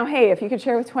least right now. Hey, if you could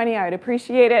share with 20, I would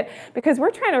appreciate it because we're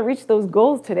trying to reach those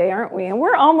goals today, aren't we? And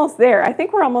we're almost there. I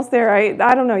think we're almost there.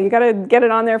 I don't know. You got to get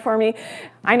it on there for me.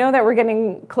 I know that we're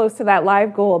getting close to that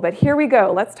live goal, but here we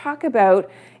go. Let's talk about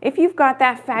if you've got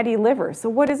that fatty liver. So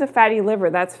what is a fatty liver?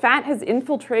 That's fat has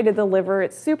infiltrated the liver.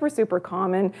 It's super, super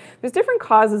common. There's different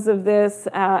causes of this,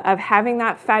 of having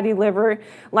that fatty liver,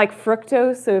 like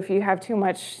fructose. So if you have too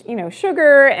much,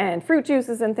 sugar and fruit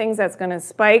juices and things, that's going to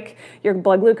spike your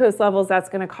blood glucose levels. That's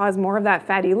going to cause more of that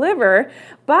fatty liver.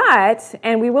 But,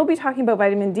 and we will be talking about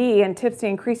vitamin D and tips to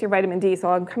increase your vitamin D. So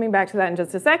I'm coming back to that in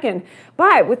just a second.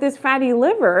 But with this fatty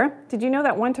liver, did you know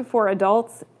that 1 to 4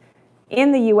 adults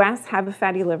in the US have a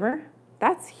fatty liver?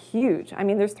 That's huge. I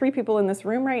mean, there's 3 people in this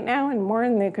room right now and more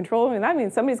in the control room. That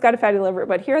means somebody's got a fatty liver.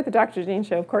 But here at the Dr. Janine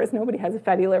Show, of course, nobody has a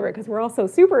fatty liver because we're all so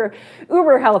super,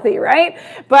 uber healthy, right?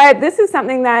 But this is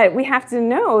something that we have to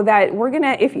know that we're going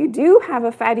to, if you do have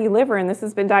a fatty liver and this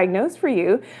has been diagnosed for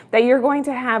you, that you're going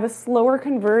to have a slower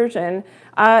conversion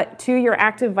to your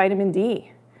active vitamin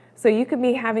D. So you could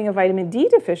be having a vitamin D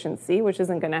deficiency, which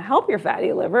isn't going to help your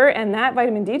fatty liver, and that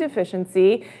vitamin D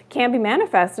deficiency can be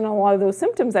manifest in a lot of those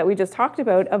symptoms that we just talked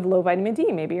about of low vitamin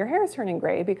D. Maybe your hair is turning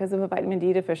gray because of a vitamin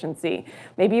D deficiency.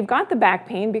 Maybe you've got the back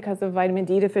pain because of vitamin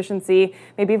D deficiency.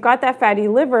 Maybe you've got that fatty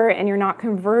liver and you're not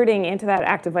converting into that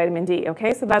active vitamin D,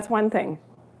 okay? So that's one thing.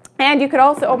 And you could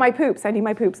also, oh, my poops, I need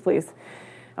my poops, please.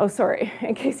 Oh, sorry,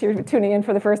 in case you're tuning in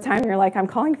for the first time, you're like, I'm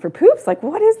calling for poops? Like,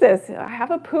 what is this? I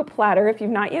have a poop platter. If you've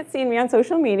not yet seen me on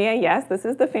social media, yes, this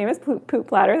is the famous poop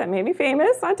platter that made me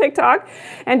famous on TikTok.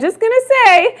 And just gonna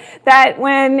say that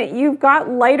when you've got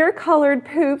lighter colored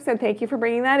poops, and thank you for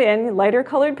bringing that in, lighter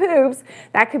colored poops,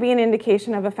 that could be an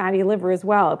indication of a fatty liver as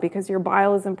well because your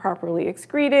bile isn't properly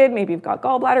excreted. Maybe you've got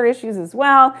gallbladder issues as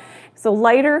well. So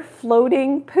lighter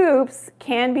floating poops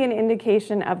can be an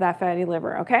indication of that fatty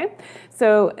liver, okay?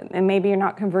 So, and maybe you're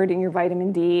not converting your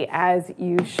vitamin D as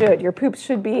you should. Your poops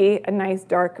should be a nice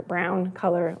dark brown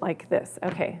color like this.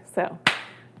 Okay, so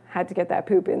had to get that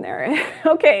poop in there.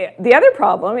 Okay, the other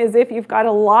problem is if you've got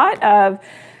a lot of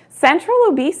central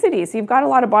obesity, so you've got a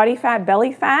lot of body fat,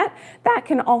 belly fat, that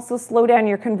can also slow down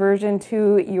your conversion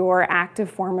to your active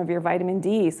form of your vitamin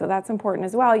D. So that's important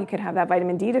as well. You could have that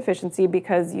vitamin D deficiency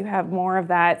because you have more of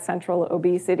that central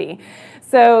obesity.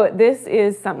 So this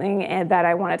is something that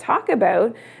I want to talk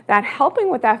about, that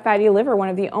helping with that fatty liver, one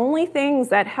of the only things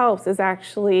that helps is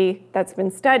actually, that's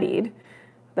been studied,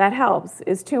 that helps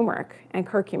is turmeric and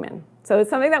curcumin. So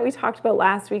it's something that we talked about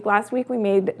last week. Last week we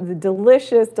made the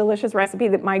delicious, delicious recipe,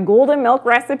 my golden milk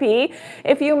recipe.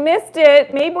 If you missed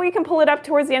it, maybe we can pull it up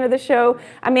towards the end of the show.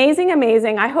 Amazing,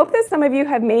 amazing. I hope that some of you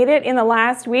have made it in the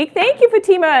last week. Thank you,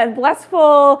 Fatima and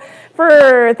Blessful,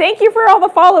 thank you for all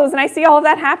the follows, and I see all of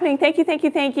that happening. Thank you, thank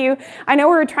you, thank you. I know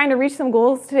we're trying to reach some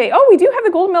goals today. Oh, we do have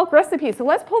the golden milk recipe, so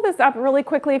let's pull this up really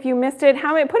quickly if you missed it.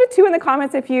 Put a 2 in the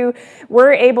comments if you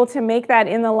were able to make that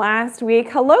in the last week.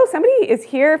 Hello, somebody is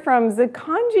here from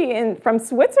Zakanji from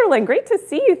Switzerland. Great to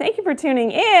see you. Thank you for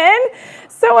tuning in.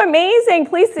 So amazing.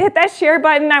 Please hit that share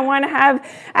button. I want to have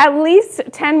at least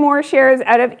 10 more shares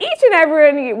out of each and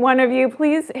every one of you.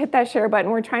 Please hit that share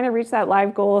button. We're trying to reach that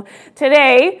live goal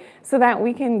today so that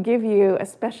we can give you a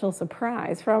special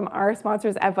surprise from our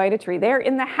sponsors at VitaTree. They're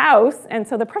in the house, and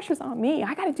so the pressure's on me.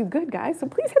 I got to do good, guys. So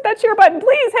please hit that share button.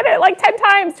 Please hit it like 10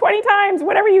 times, 20 times,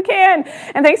 whatever you can.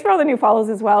 And thanks for all the new follows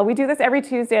as well. We do this every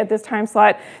Tuesday at this time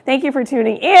slot. Thank you for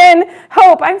tuning in.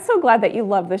 Hope, I'm so glad that you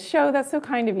love this show. That's so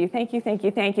kind of you. Thank you, thank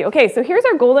you, thank you. Okay, so here's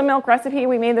our golden milk recipe.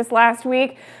 We made this last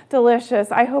week.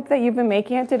 Delicious. I hope that you've been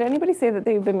making it. Did anybody say that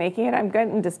they've been making it? I'm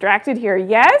getting distracted here.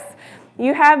 Yes?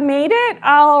 You have made it?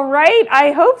 All right,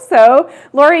 I hope so.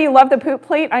 Lori, you love the poop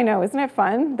plate? I know, isn't it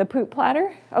fun? The poop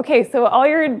platter? Okay, so all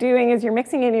you're doing is you're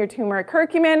mixing in your turmeric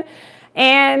curcumin,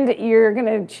 and you're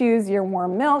gonna choose your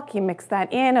warm milk. You mix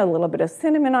that in, a little bit of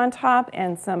cinnamon on top,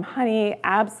 and some honey.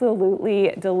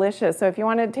 Absolutely delicious. So if you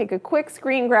want to take a quick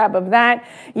screen grab of that,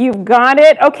 you've got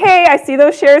it. Okay, I see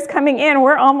those shares coming in.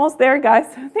 We're almost there, guys.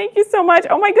 Thank you so much.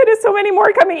 Oh my goodness, so many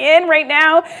more coming in right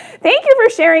now. Thank you for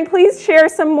sharing. Please share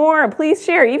some more. Please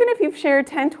share. Even if you've shared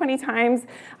 10, 20 times,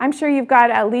 I'm sure you've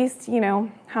got at least,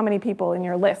 how many people in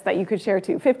your list that you could share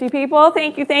to? 50 people?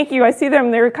 Thank you, thank you. I see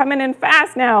them. They're coming in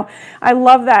fast now. I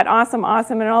love that. Awesome,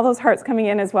 awesome. And all those hearts coming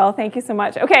in as well. Thank you so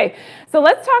much. Okay, so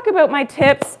let's talk about my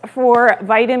tips for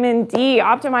vitamin D,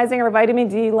 optimizing our vitamin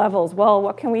D levels. Well,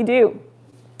 what can we do?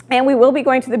 And we will be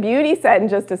going to the beauty set in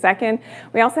just a second.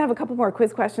 We also have a couple more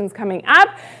quiz questions coming up,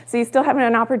 so you still have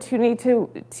an opportunity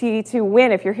to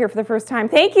win if you're here for the first time.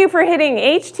 Thank you for hitting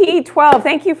HT12.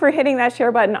 Thank you for hitting that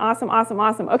share button. Awesome, awesome,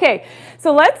 awesome. Okay,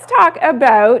 so let's talk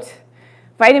about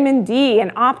vitamin D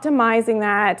and optimizing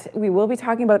that. We will be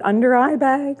talking about under eye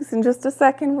bags in just a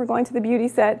second. We're going to the beauty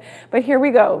set, but here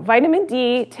we go. Vitamin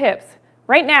D tips.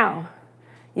 Right now,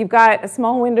 you've got a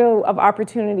small window of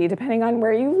opportunity depending on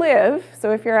where you live.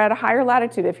 So if you're at a higher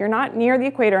latitude, if you're not near the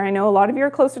equator, I know a lot of you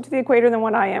are closer to the equator than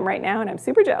what I am right now, and I'm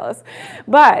super jealous.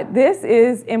 But this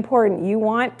is important. You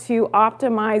want to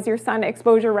optimize your sun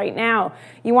exposure right now.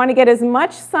 You want to get as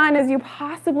much sun as you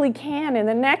possibly can in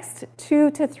the next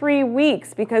 2 to 3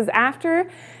 weeks, because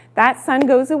after that sun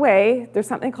goes away, there's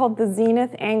something called the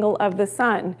zenith angle of the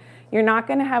sun. You're not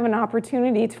going to have an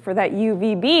opportunity for that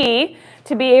UVB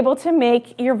to be able to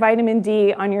make your vitamin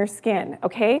D on your skin,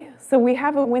 okay? So we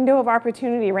have a window of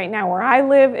opportunity right now. Where I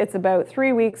live, it's about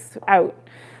 3 weeks out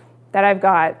that I've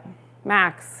got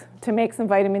max to make some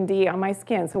vitamin D on my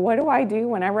skin. So what do I do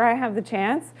whenever I have the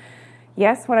chance?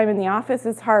 Yes, when I'm in the office,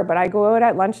 it's hard, but I go out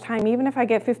at lunchtime, even if I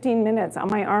get 15 minutes on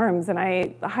my arms, and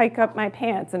I hike up my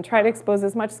pants and try to expose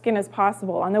as much skin as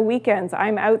possible. On the weekends,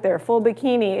 I'm out there, full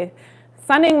bikini,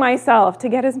 sunning myself to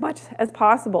get as much as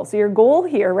possible. So your goal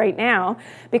here right now,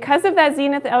 because of that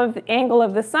zenith angle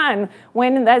of the sun,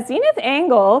 when that zenith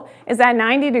angle is at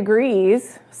 90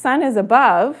 degrees, sun is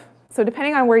above, so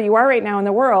depending on where you are right now in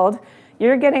the world,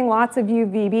 you're getting lots of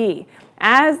UVB.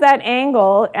 As that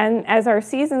angle and as our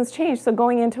seasons change, so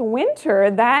going into winter,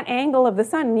 that angle of the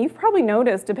sun, and you've probably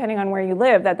noticed depending on where you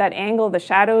live, that angle, the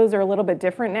shadows are a little bit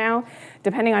different now,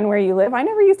 depending on where you live. I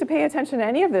never used to pay attention to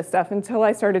any of this stuff until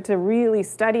I started to really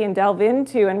study and delve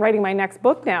into and writing my next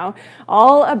book now,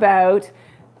 all about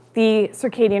the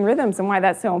circadian rhythms and why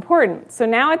that's so important. So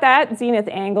now at that zenith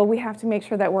angle, we have to make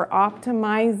sure that we're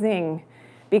optimizing,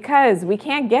 because we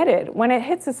can't get it. When it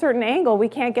hits a certain angle, we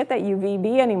can't get that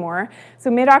UVB anymore.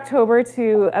 So mid-October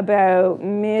to about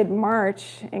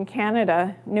mid-March in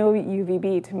Canada, no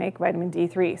UVB to make vitamin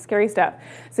D3. Scary stuff.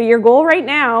 So your goal right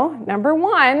now, number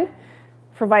one,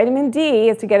 for vitamin D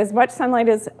is to get as much sunlight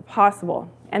as possible.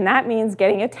 And that means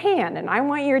getting a tan. And I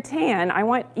want your tan, I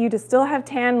want you to still have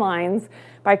tan lines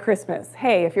by Christmas.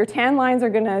 Hey, if your tan lines are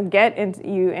gonna get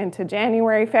you into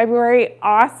January, February,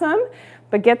 awesome.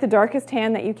 But get the darkest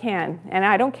tan that you can. And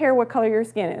I don't care what color your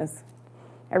skin is.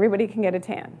 Everybody can get a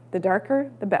tan. The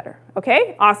darker, the better.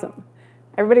 Okay? Awesome.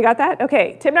 Everybody got that?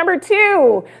 Okay. Tip number 2,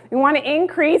 you want to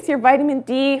increase your vitamin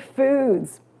D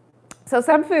foods. So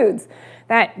some foods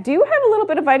that do have a little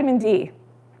bit of vitamin D,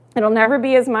 It'll never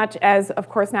be as much as, of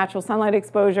course, natural sunlight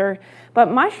exposure,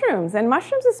 but mushrooms, and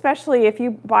mushrooms especially, if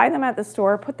you buy them at the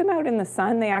store, put them out in the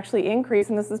sun, they actually increase,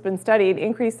 and this has been studied,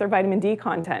 increase their vitamin D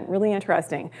content. Really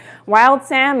interesting. Wild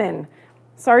salmon,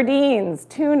 sardines,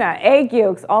 tuna, egg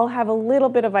yolks all have a little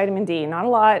bit of vitamin D. Not a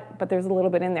lot, but there's a little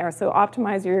bit in there. So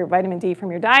optimize your vitamin D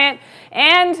from your diet.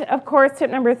 And of course, tip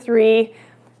number 3,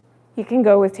 you can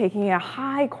go with taking a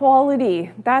high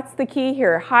quality, that's the key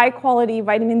here, high quality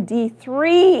vitamin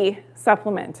D3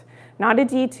 supplement, not a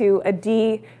D2, a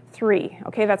D3.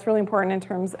 Okay, that's really important in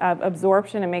terms of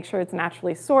absorption and make sure it's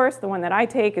naturally sourced. The one that I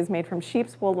take is made from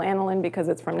sheep's wool lanolin because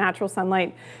it's from natural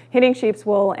sunlight hitting sheep's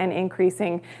wool and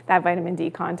increasing that vitamin D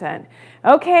content.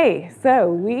 Okay,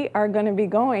 so we are going to be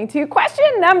going to question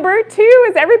number 2.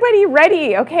 Is everybody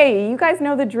ready? Okay, you guys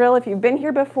know the drill. If you've been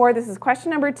here before, this is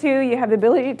question number 2. You have the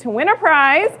ability to win a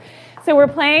prize. So we're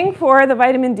playing for the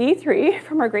vitamin D3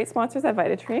 from our great sponsors at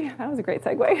VitaTree. That was a great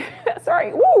segue.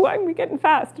 Sorry, woo, I'm getting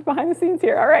fast behind the scenes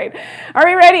here. All right, are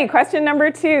we ready? Question number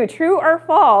 2, true or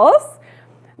false?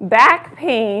 Back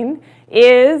pain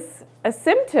is a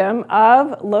symptom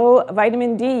of low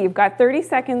vitamin D. You've got 30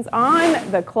 seconds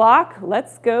on the clock.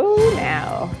 Let's go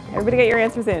now. Everybody get your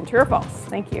answers in, true or false?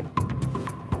 Thank you.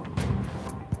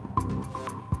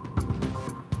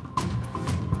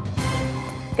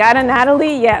 Got it,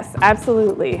 Natalie? Yes,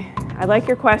 absolutely. I like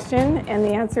your question, and the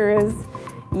answer is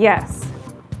yes.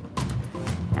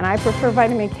 And I prefer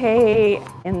vitamin K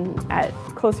at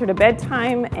closer to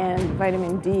bedtime and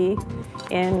vitamin D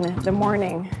in the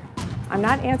morning. I'm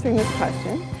not answering this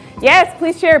question. Yes,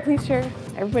 please share, please share.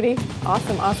 Everybody,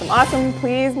 awesome, awesome, awesome.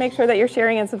 Please make sure that you're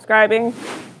sharing and subscribing.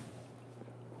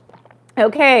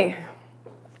 Okay,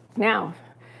 now,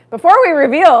 before we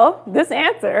reveal this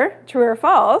answer, true or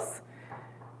false,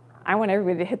 I want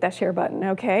everybody to hit that share button,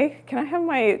 okay? Can I have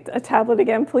my tablet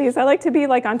again, please? I like to be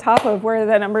like on top of where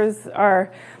the numbers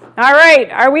are. All right,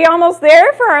 are we almost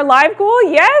there for our live goal?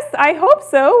 Yes, I hope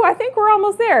so. I think we're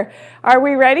almost there. Are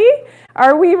we ready?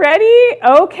 Are we ready?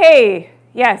 Okay.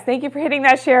 Yes, thank you for hitting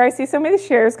that share. I see so many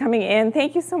shares coming in.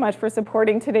 Thank you so much for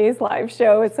supporting today's live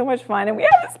show. It's so much fun. And we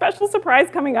have a special surprise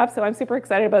coming up, so I'm super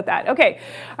excited about that. Okay,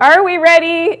 are we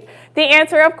ready? The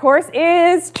answer, of course,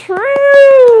 is true.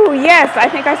 Yes, I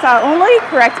think I saw only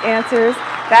correct answers.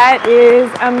 That is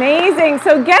amazing.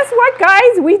 So guess what,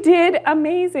 guys? We did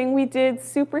amazing. We did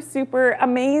super, super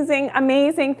amazing,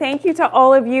 amazing. Thank you to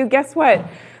all of you. Guess what?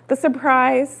 The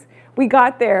surprise. We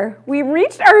got there. We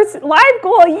reached our live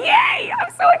goal. Yay! I'm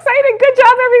so excited. Good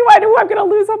job, everyone. Ooh, I'm going to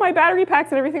lose all my battery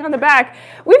packs and everything on the back.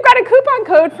 We've got a coupon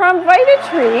code from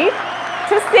VitaTree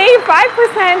to save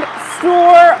 5%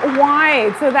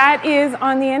 store-wide. So that is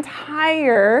on the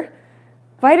entire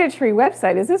VitaTree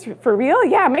website. Is this for real?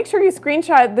 Yeah, make sure you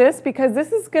screenshot this because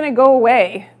this is going to go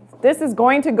away. This is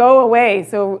going to go away.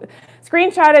 So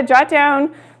screenshot it, jot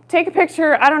down, take a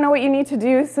picture. I don't know what you need to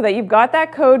do so that you've got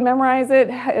that code, memorize it.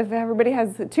 If everybody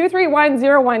has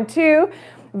 231012,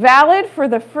 valid for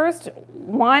the first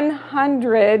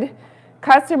 100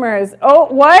 customers. Oh,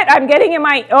 what? I'm getting in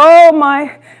my, oh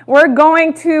my, we're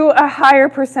going to a higher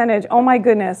percentage. Oh my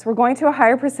goodness, we're going to a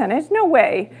higher percentage? No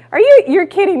way. You're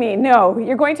kidding me. No,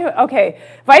 you're going to, okay.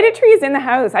 VitaTree is in the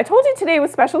house. I told you today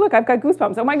was special. Look, I've got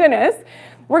goosebumps. Oh my goodness.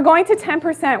 We're going to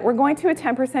 10%. We're going to a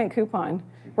 10% coupon.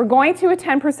 We're going to a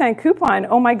 10% coupon.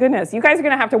 Oh my goodness. You guys are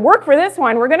going to have to work for this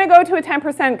one. We're going to go to a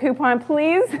 10% coupon,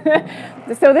 please.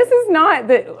 So this is not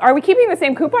the, are we keeping the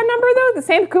same coupon number though? The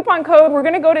same coupon code. We're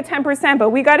going to go to 10%,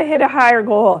 but we got to hit a higher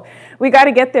goal. We got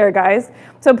to get there, guys.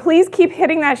 So please keep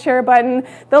hitting that share button,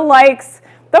 the likes,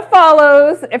 the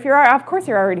follows. If you're, of course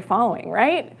you're already following,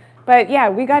 right? But yeah,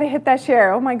 we got to hit that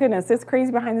share. Oh my goodness, it's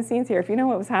crazy behind the scenes here. If you know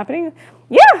what was happening.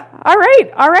 Yeah, all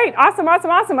right. Awesome,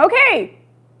 awesome, awesome. Okay.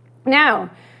 Now,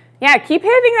 yeah, keep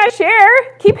hitting that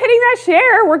share. Keep hitting that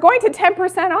share. We're going to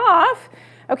 10% off.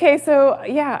 Okay, so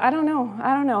yeah, I don't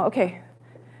know. Okay,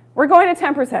 we're going to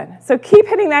 10%. So keep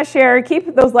hitting that share.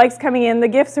 Keep those likes coming in, the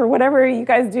gifts or whatever you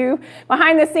guys do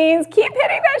behind the scenes. Keep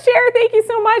hitting that share. Thank you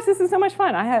so much. This is so much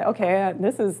fun.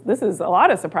 This is a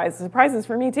lot of surprises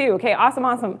for me too. Okay,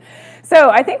 awesome. So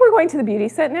I think we're going to the beauty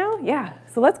set now. Yeah.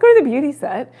 So let's go to the beauty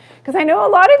set, because I know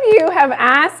a lot of you have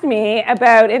asked me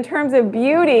about in terms of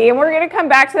beauty, and we're going to come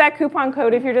back to that coupon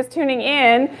code if you're just tuning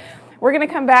in. We're going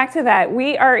to come back to that.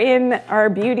 We are in our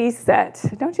beauty set.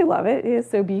 Don't you love it? It is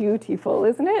so beautiful,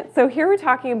 isn't it? So here we're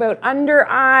talking about under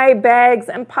eye bags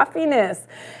and puffiness.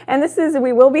 And this is,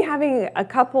 we will be having a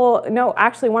couple, no,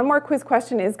 actually one more quiz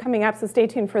question is coming up, so stay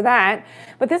tuned for that.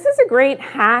 But this is a great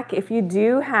hack if you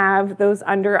do have those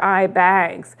under eye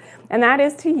bags, and that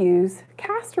is to use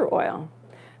castor oil.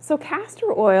 So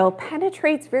castor oil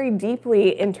penetrates very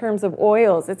deeply in terms of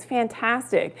oils. It's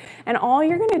fantastic. And all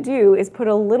you're going to do is put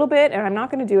a little bit, and I'm not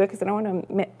going to do it because I don't want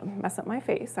to mess up my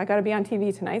face. I got to be on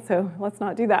TV tonight, so let's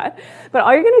not do that. But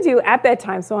all you're going to do at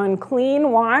bedtime, so on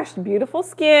clean, washed, beautiful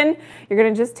skin, you're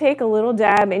going to just take a little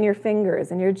dab in your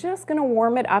fingers, and you're just going to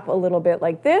warm it up a little bit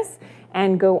like this,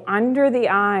 and go under the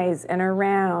eyes and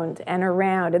around and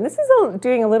around. And this is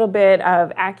doing a little bit of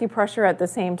acupressure at the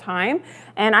same time.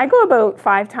 And I go about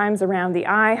 5 times around the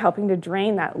eye, helping to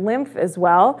drain that lymph as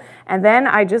well. And then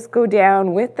I just go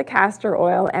down with the castor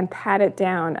oil and pat it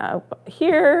down up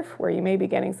here, where you may be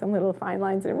getting some little fine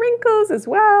lines and wrinkles as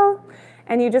well.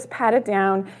 And you just pat it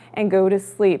down and go to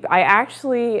sleep. I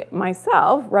actually,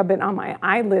 myself, rub it on my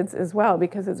eyelids as well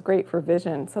because it's great for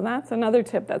vision. So that's another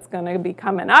tip that's going to be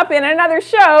coming up in another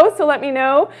show. So let me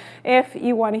know if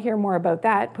you want to hear more about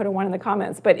that. Put a 1 in the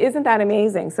comments. But isn't that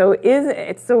amazing? So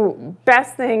it's the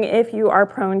best thing if you are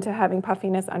prone to having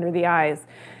puffiness under the eyes.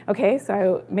 Okay,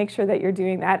 so make sure that you're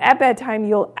doing that at bedtime.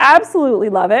 You'll absolutely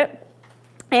love it.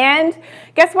 And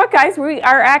guess what, guys? We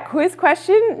are at quiz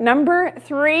question number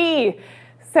 3.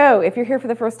 So if you're here for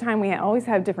the first time, we always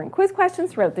have different quiz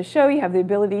questions throughout the show. You have the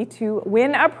ability to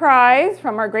win a prize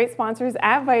from our great sponsors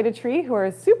at VitaTree, who are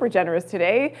super generous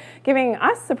today, giving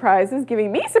us surprises,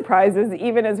 giving me surprises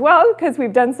even as well, because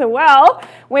we've done so well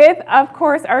with, of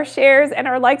course, our shares and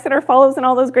our likes and our follows and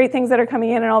all those great things that are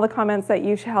coming in and all the comments that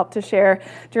you help to share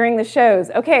during the shows.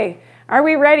 Okay, are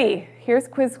we ready? Here's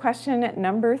quiz question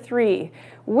number 3.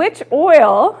 Which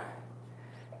oil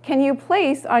can you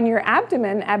place on your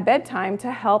abdomen at bedtime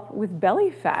to help with belly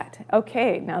fat?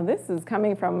 Okay, now this is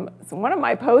coming from one of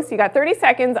my posts. You got 30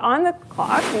 seconds on the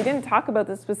clock. We didn't talk about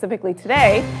this specifically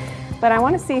today, but I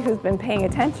want to see who's been paying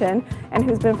attention and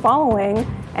who's been following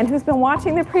and who's been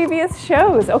watching the previous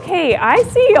shows. Okay, I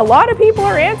see a lot of people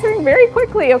are answering very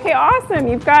quickly. Okay, awesome.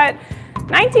 You've got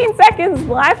 19 seconds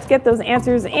left. Get those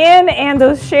answers in, and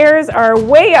those shares are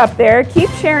way up there. Keep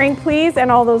sharing, please,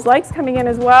 and all those likes coming in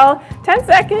as well. 10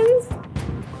 seconds.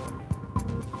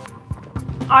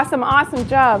 Awesome, awesome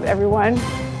job, everyone.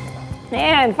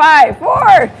 And 5,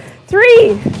 4,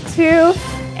 3, 2,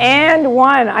 and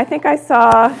 1. I think I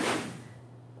saw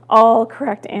all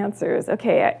correct answers.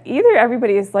 Okay, either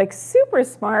everybody is like super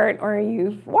smart or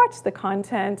you've watched the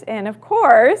content, and of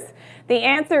course, the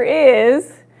answer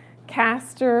is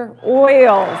castor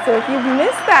oil. So if you've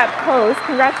missed that post,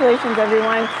 congratulations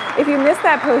everyone. If you missed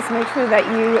that post, make sure that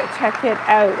you check it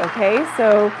out, okay?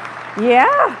 So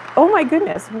yeah, oh my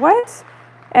goodness, what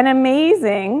an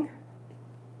amazing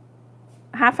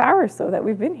half hour or so that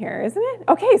we've been here, isn't it?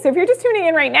 Okay, so if you're just tuning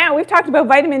in right now, we've talked about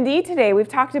vitamin D today. We've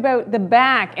talked about the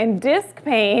back and disc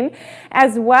pain,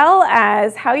 as well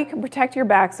as how you can protect your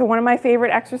back. So one of my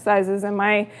favorite exercises, and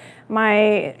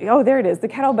oh, there it is, the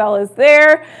kettlebell is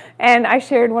there, and I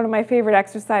shared one of my favorite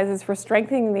exercises for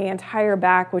strengthening the entire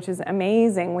back, which is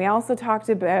amazing. We also talked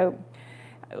about,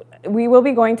 we will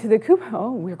be going to the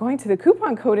coupon, we're going to the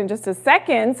coupon code in just a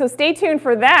second, so stay tuned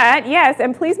for that. Yes,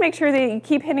 and please make sure that you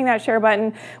keep hitting that share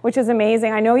button, which is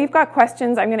amazing. I know you've got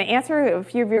questions. I'm going to answer a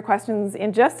few of your questions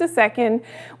in just a second.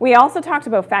 We also talked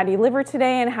about fatty liver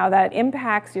today and how that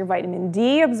impacts your vitamin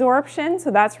D absorption, so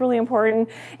that's really important.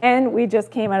 And we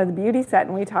just came out of the beauty set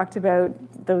and we talked about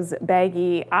those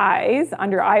baggy eyes,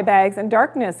 under eye bags, and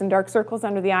darkness and dark circles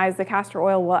under the eyes. The castor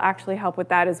oil will actually help with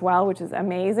that as well, which is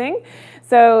amazing.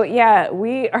 So yeah,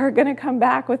 we are going to come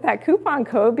back with that coupon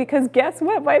code because guess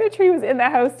what? VitaTree was in the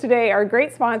house today, our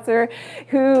great sponsor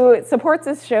who supports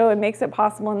this show and makes it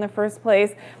possible in the first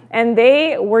place. And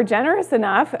they were generous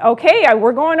enough. Okay,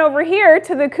 we're going over here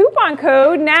to the coupon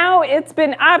code. Now it's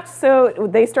been upped. So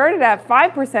they started at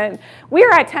 5%. We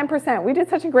are at 10%. We did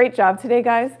such a great job today,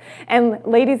 guys and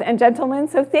ladies and gentlemen.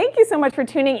 So thank you so much for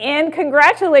tuning in.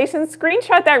 Congratulations.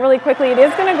 Screenshot that really quickly. It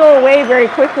is going to go away very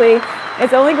quickly.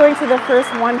 It's only going to the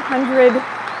first 100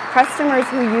 customers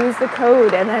who use the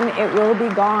code, and then it will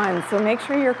be gone. So make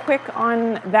sure you're quick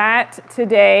on that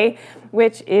today,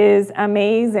 which is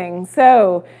amazing.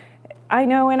 So I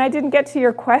know, and I didn't get to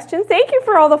your question. Thank you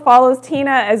for all the follows,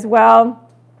 Tina, as well.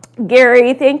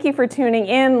 Gary, thank you for tuning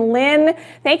in. Lynn,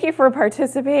 thank you for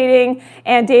participating.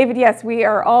 And David, yes, we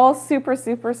are all super,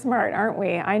 super smart, aren't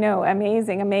we? I know,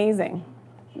 amazing, amazing.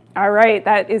 All right,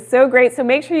 that is so great. So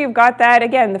make sure you've got that.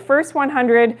 Again, the first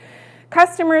 100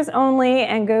 customers only,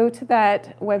 and go to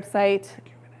that website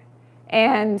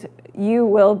and you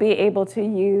will be able to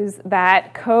use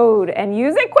that code and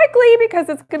use it quickly because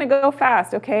it's going to go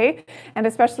fast, okay? And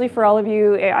especially for all of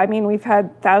you, I mean, we've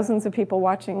had thousands of people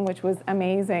watching, which was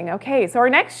amazing. Okay, so our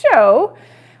next show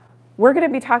we're going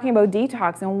to be talking about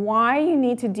detox and why you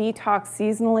need to detox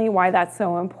seasonally, why that's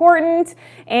so important.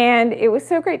 And it was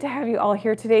so great to have you all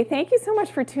here today. Thank you so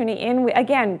much for tuning in.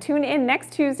 Again, tune in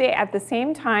next Tuesday at the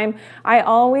same time. I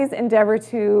always endeavor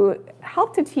to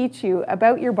help to teach you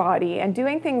about your body and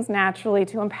doing things naturally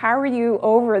to empower you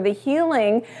over the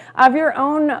healing of your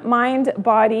own mind,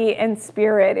 body, and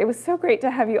spirit. It was so great to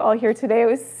have you all here today. It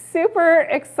was super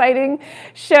exciting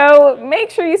show. Make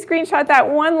sure you screenshot that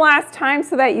one last time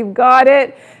so that you've got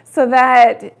it, so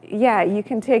that, yeah, you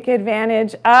can take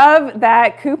advantage of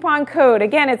that coupon code.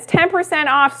 Again, it's 10%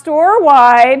 off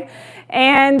store-wide,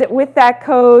 and with that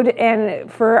code,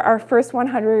 and for our first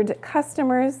 100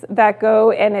 customers that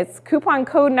go, and it's coupon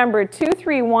code number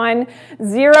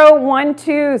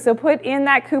 231012. So put in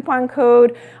that coupon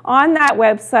code on that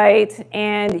website,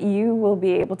 and you will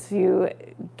be able to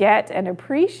get and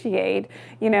appreciate,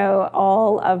 you know,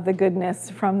 all of the goodness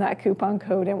from that coupon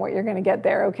code and what you're going to get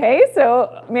there. Okay,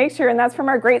 so make sure, and that's from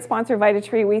our great sponsor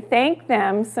VitaTree. We thank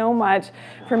them so much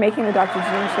for making the Dr.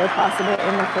 Janine show possible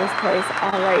in the first place.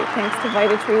 All right, thanks to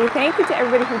VitaTree. Thank you to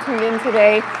everybody who tuned in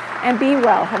today, and be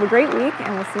well. Have a great week,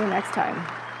 and we'll see you next time.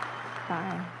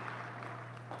 Bye.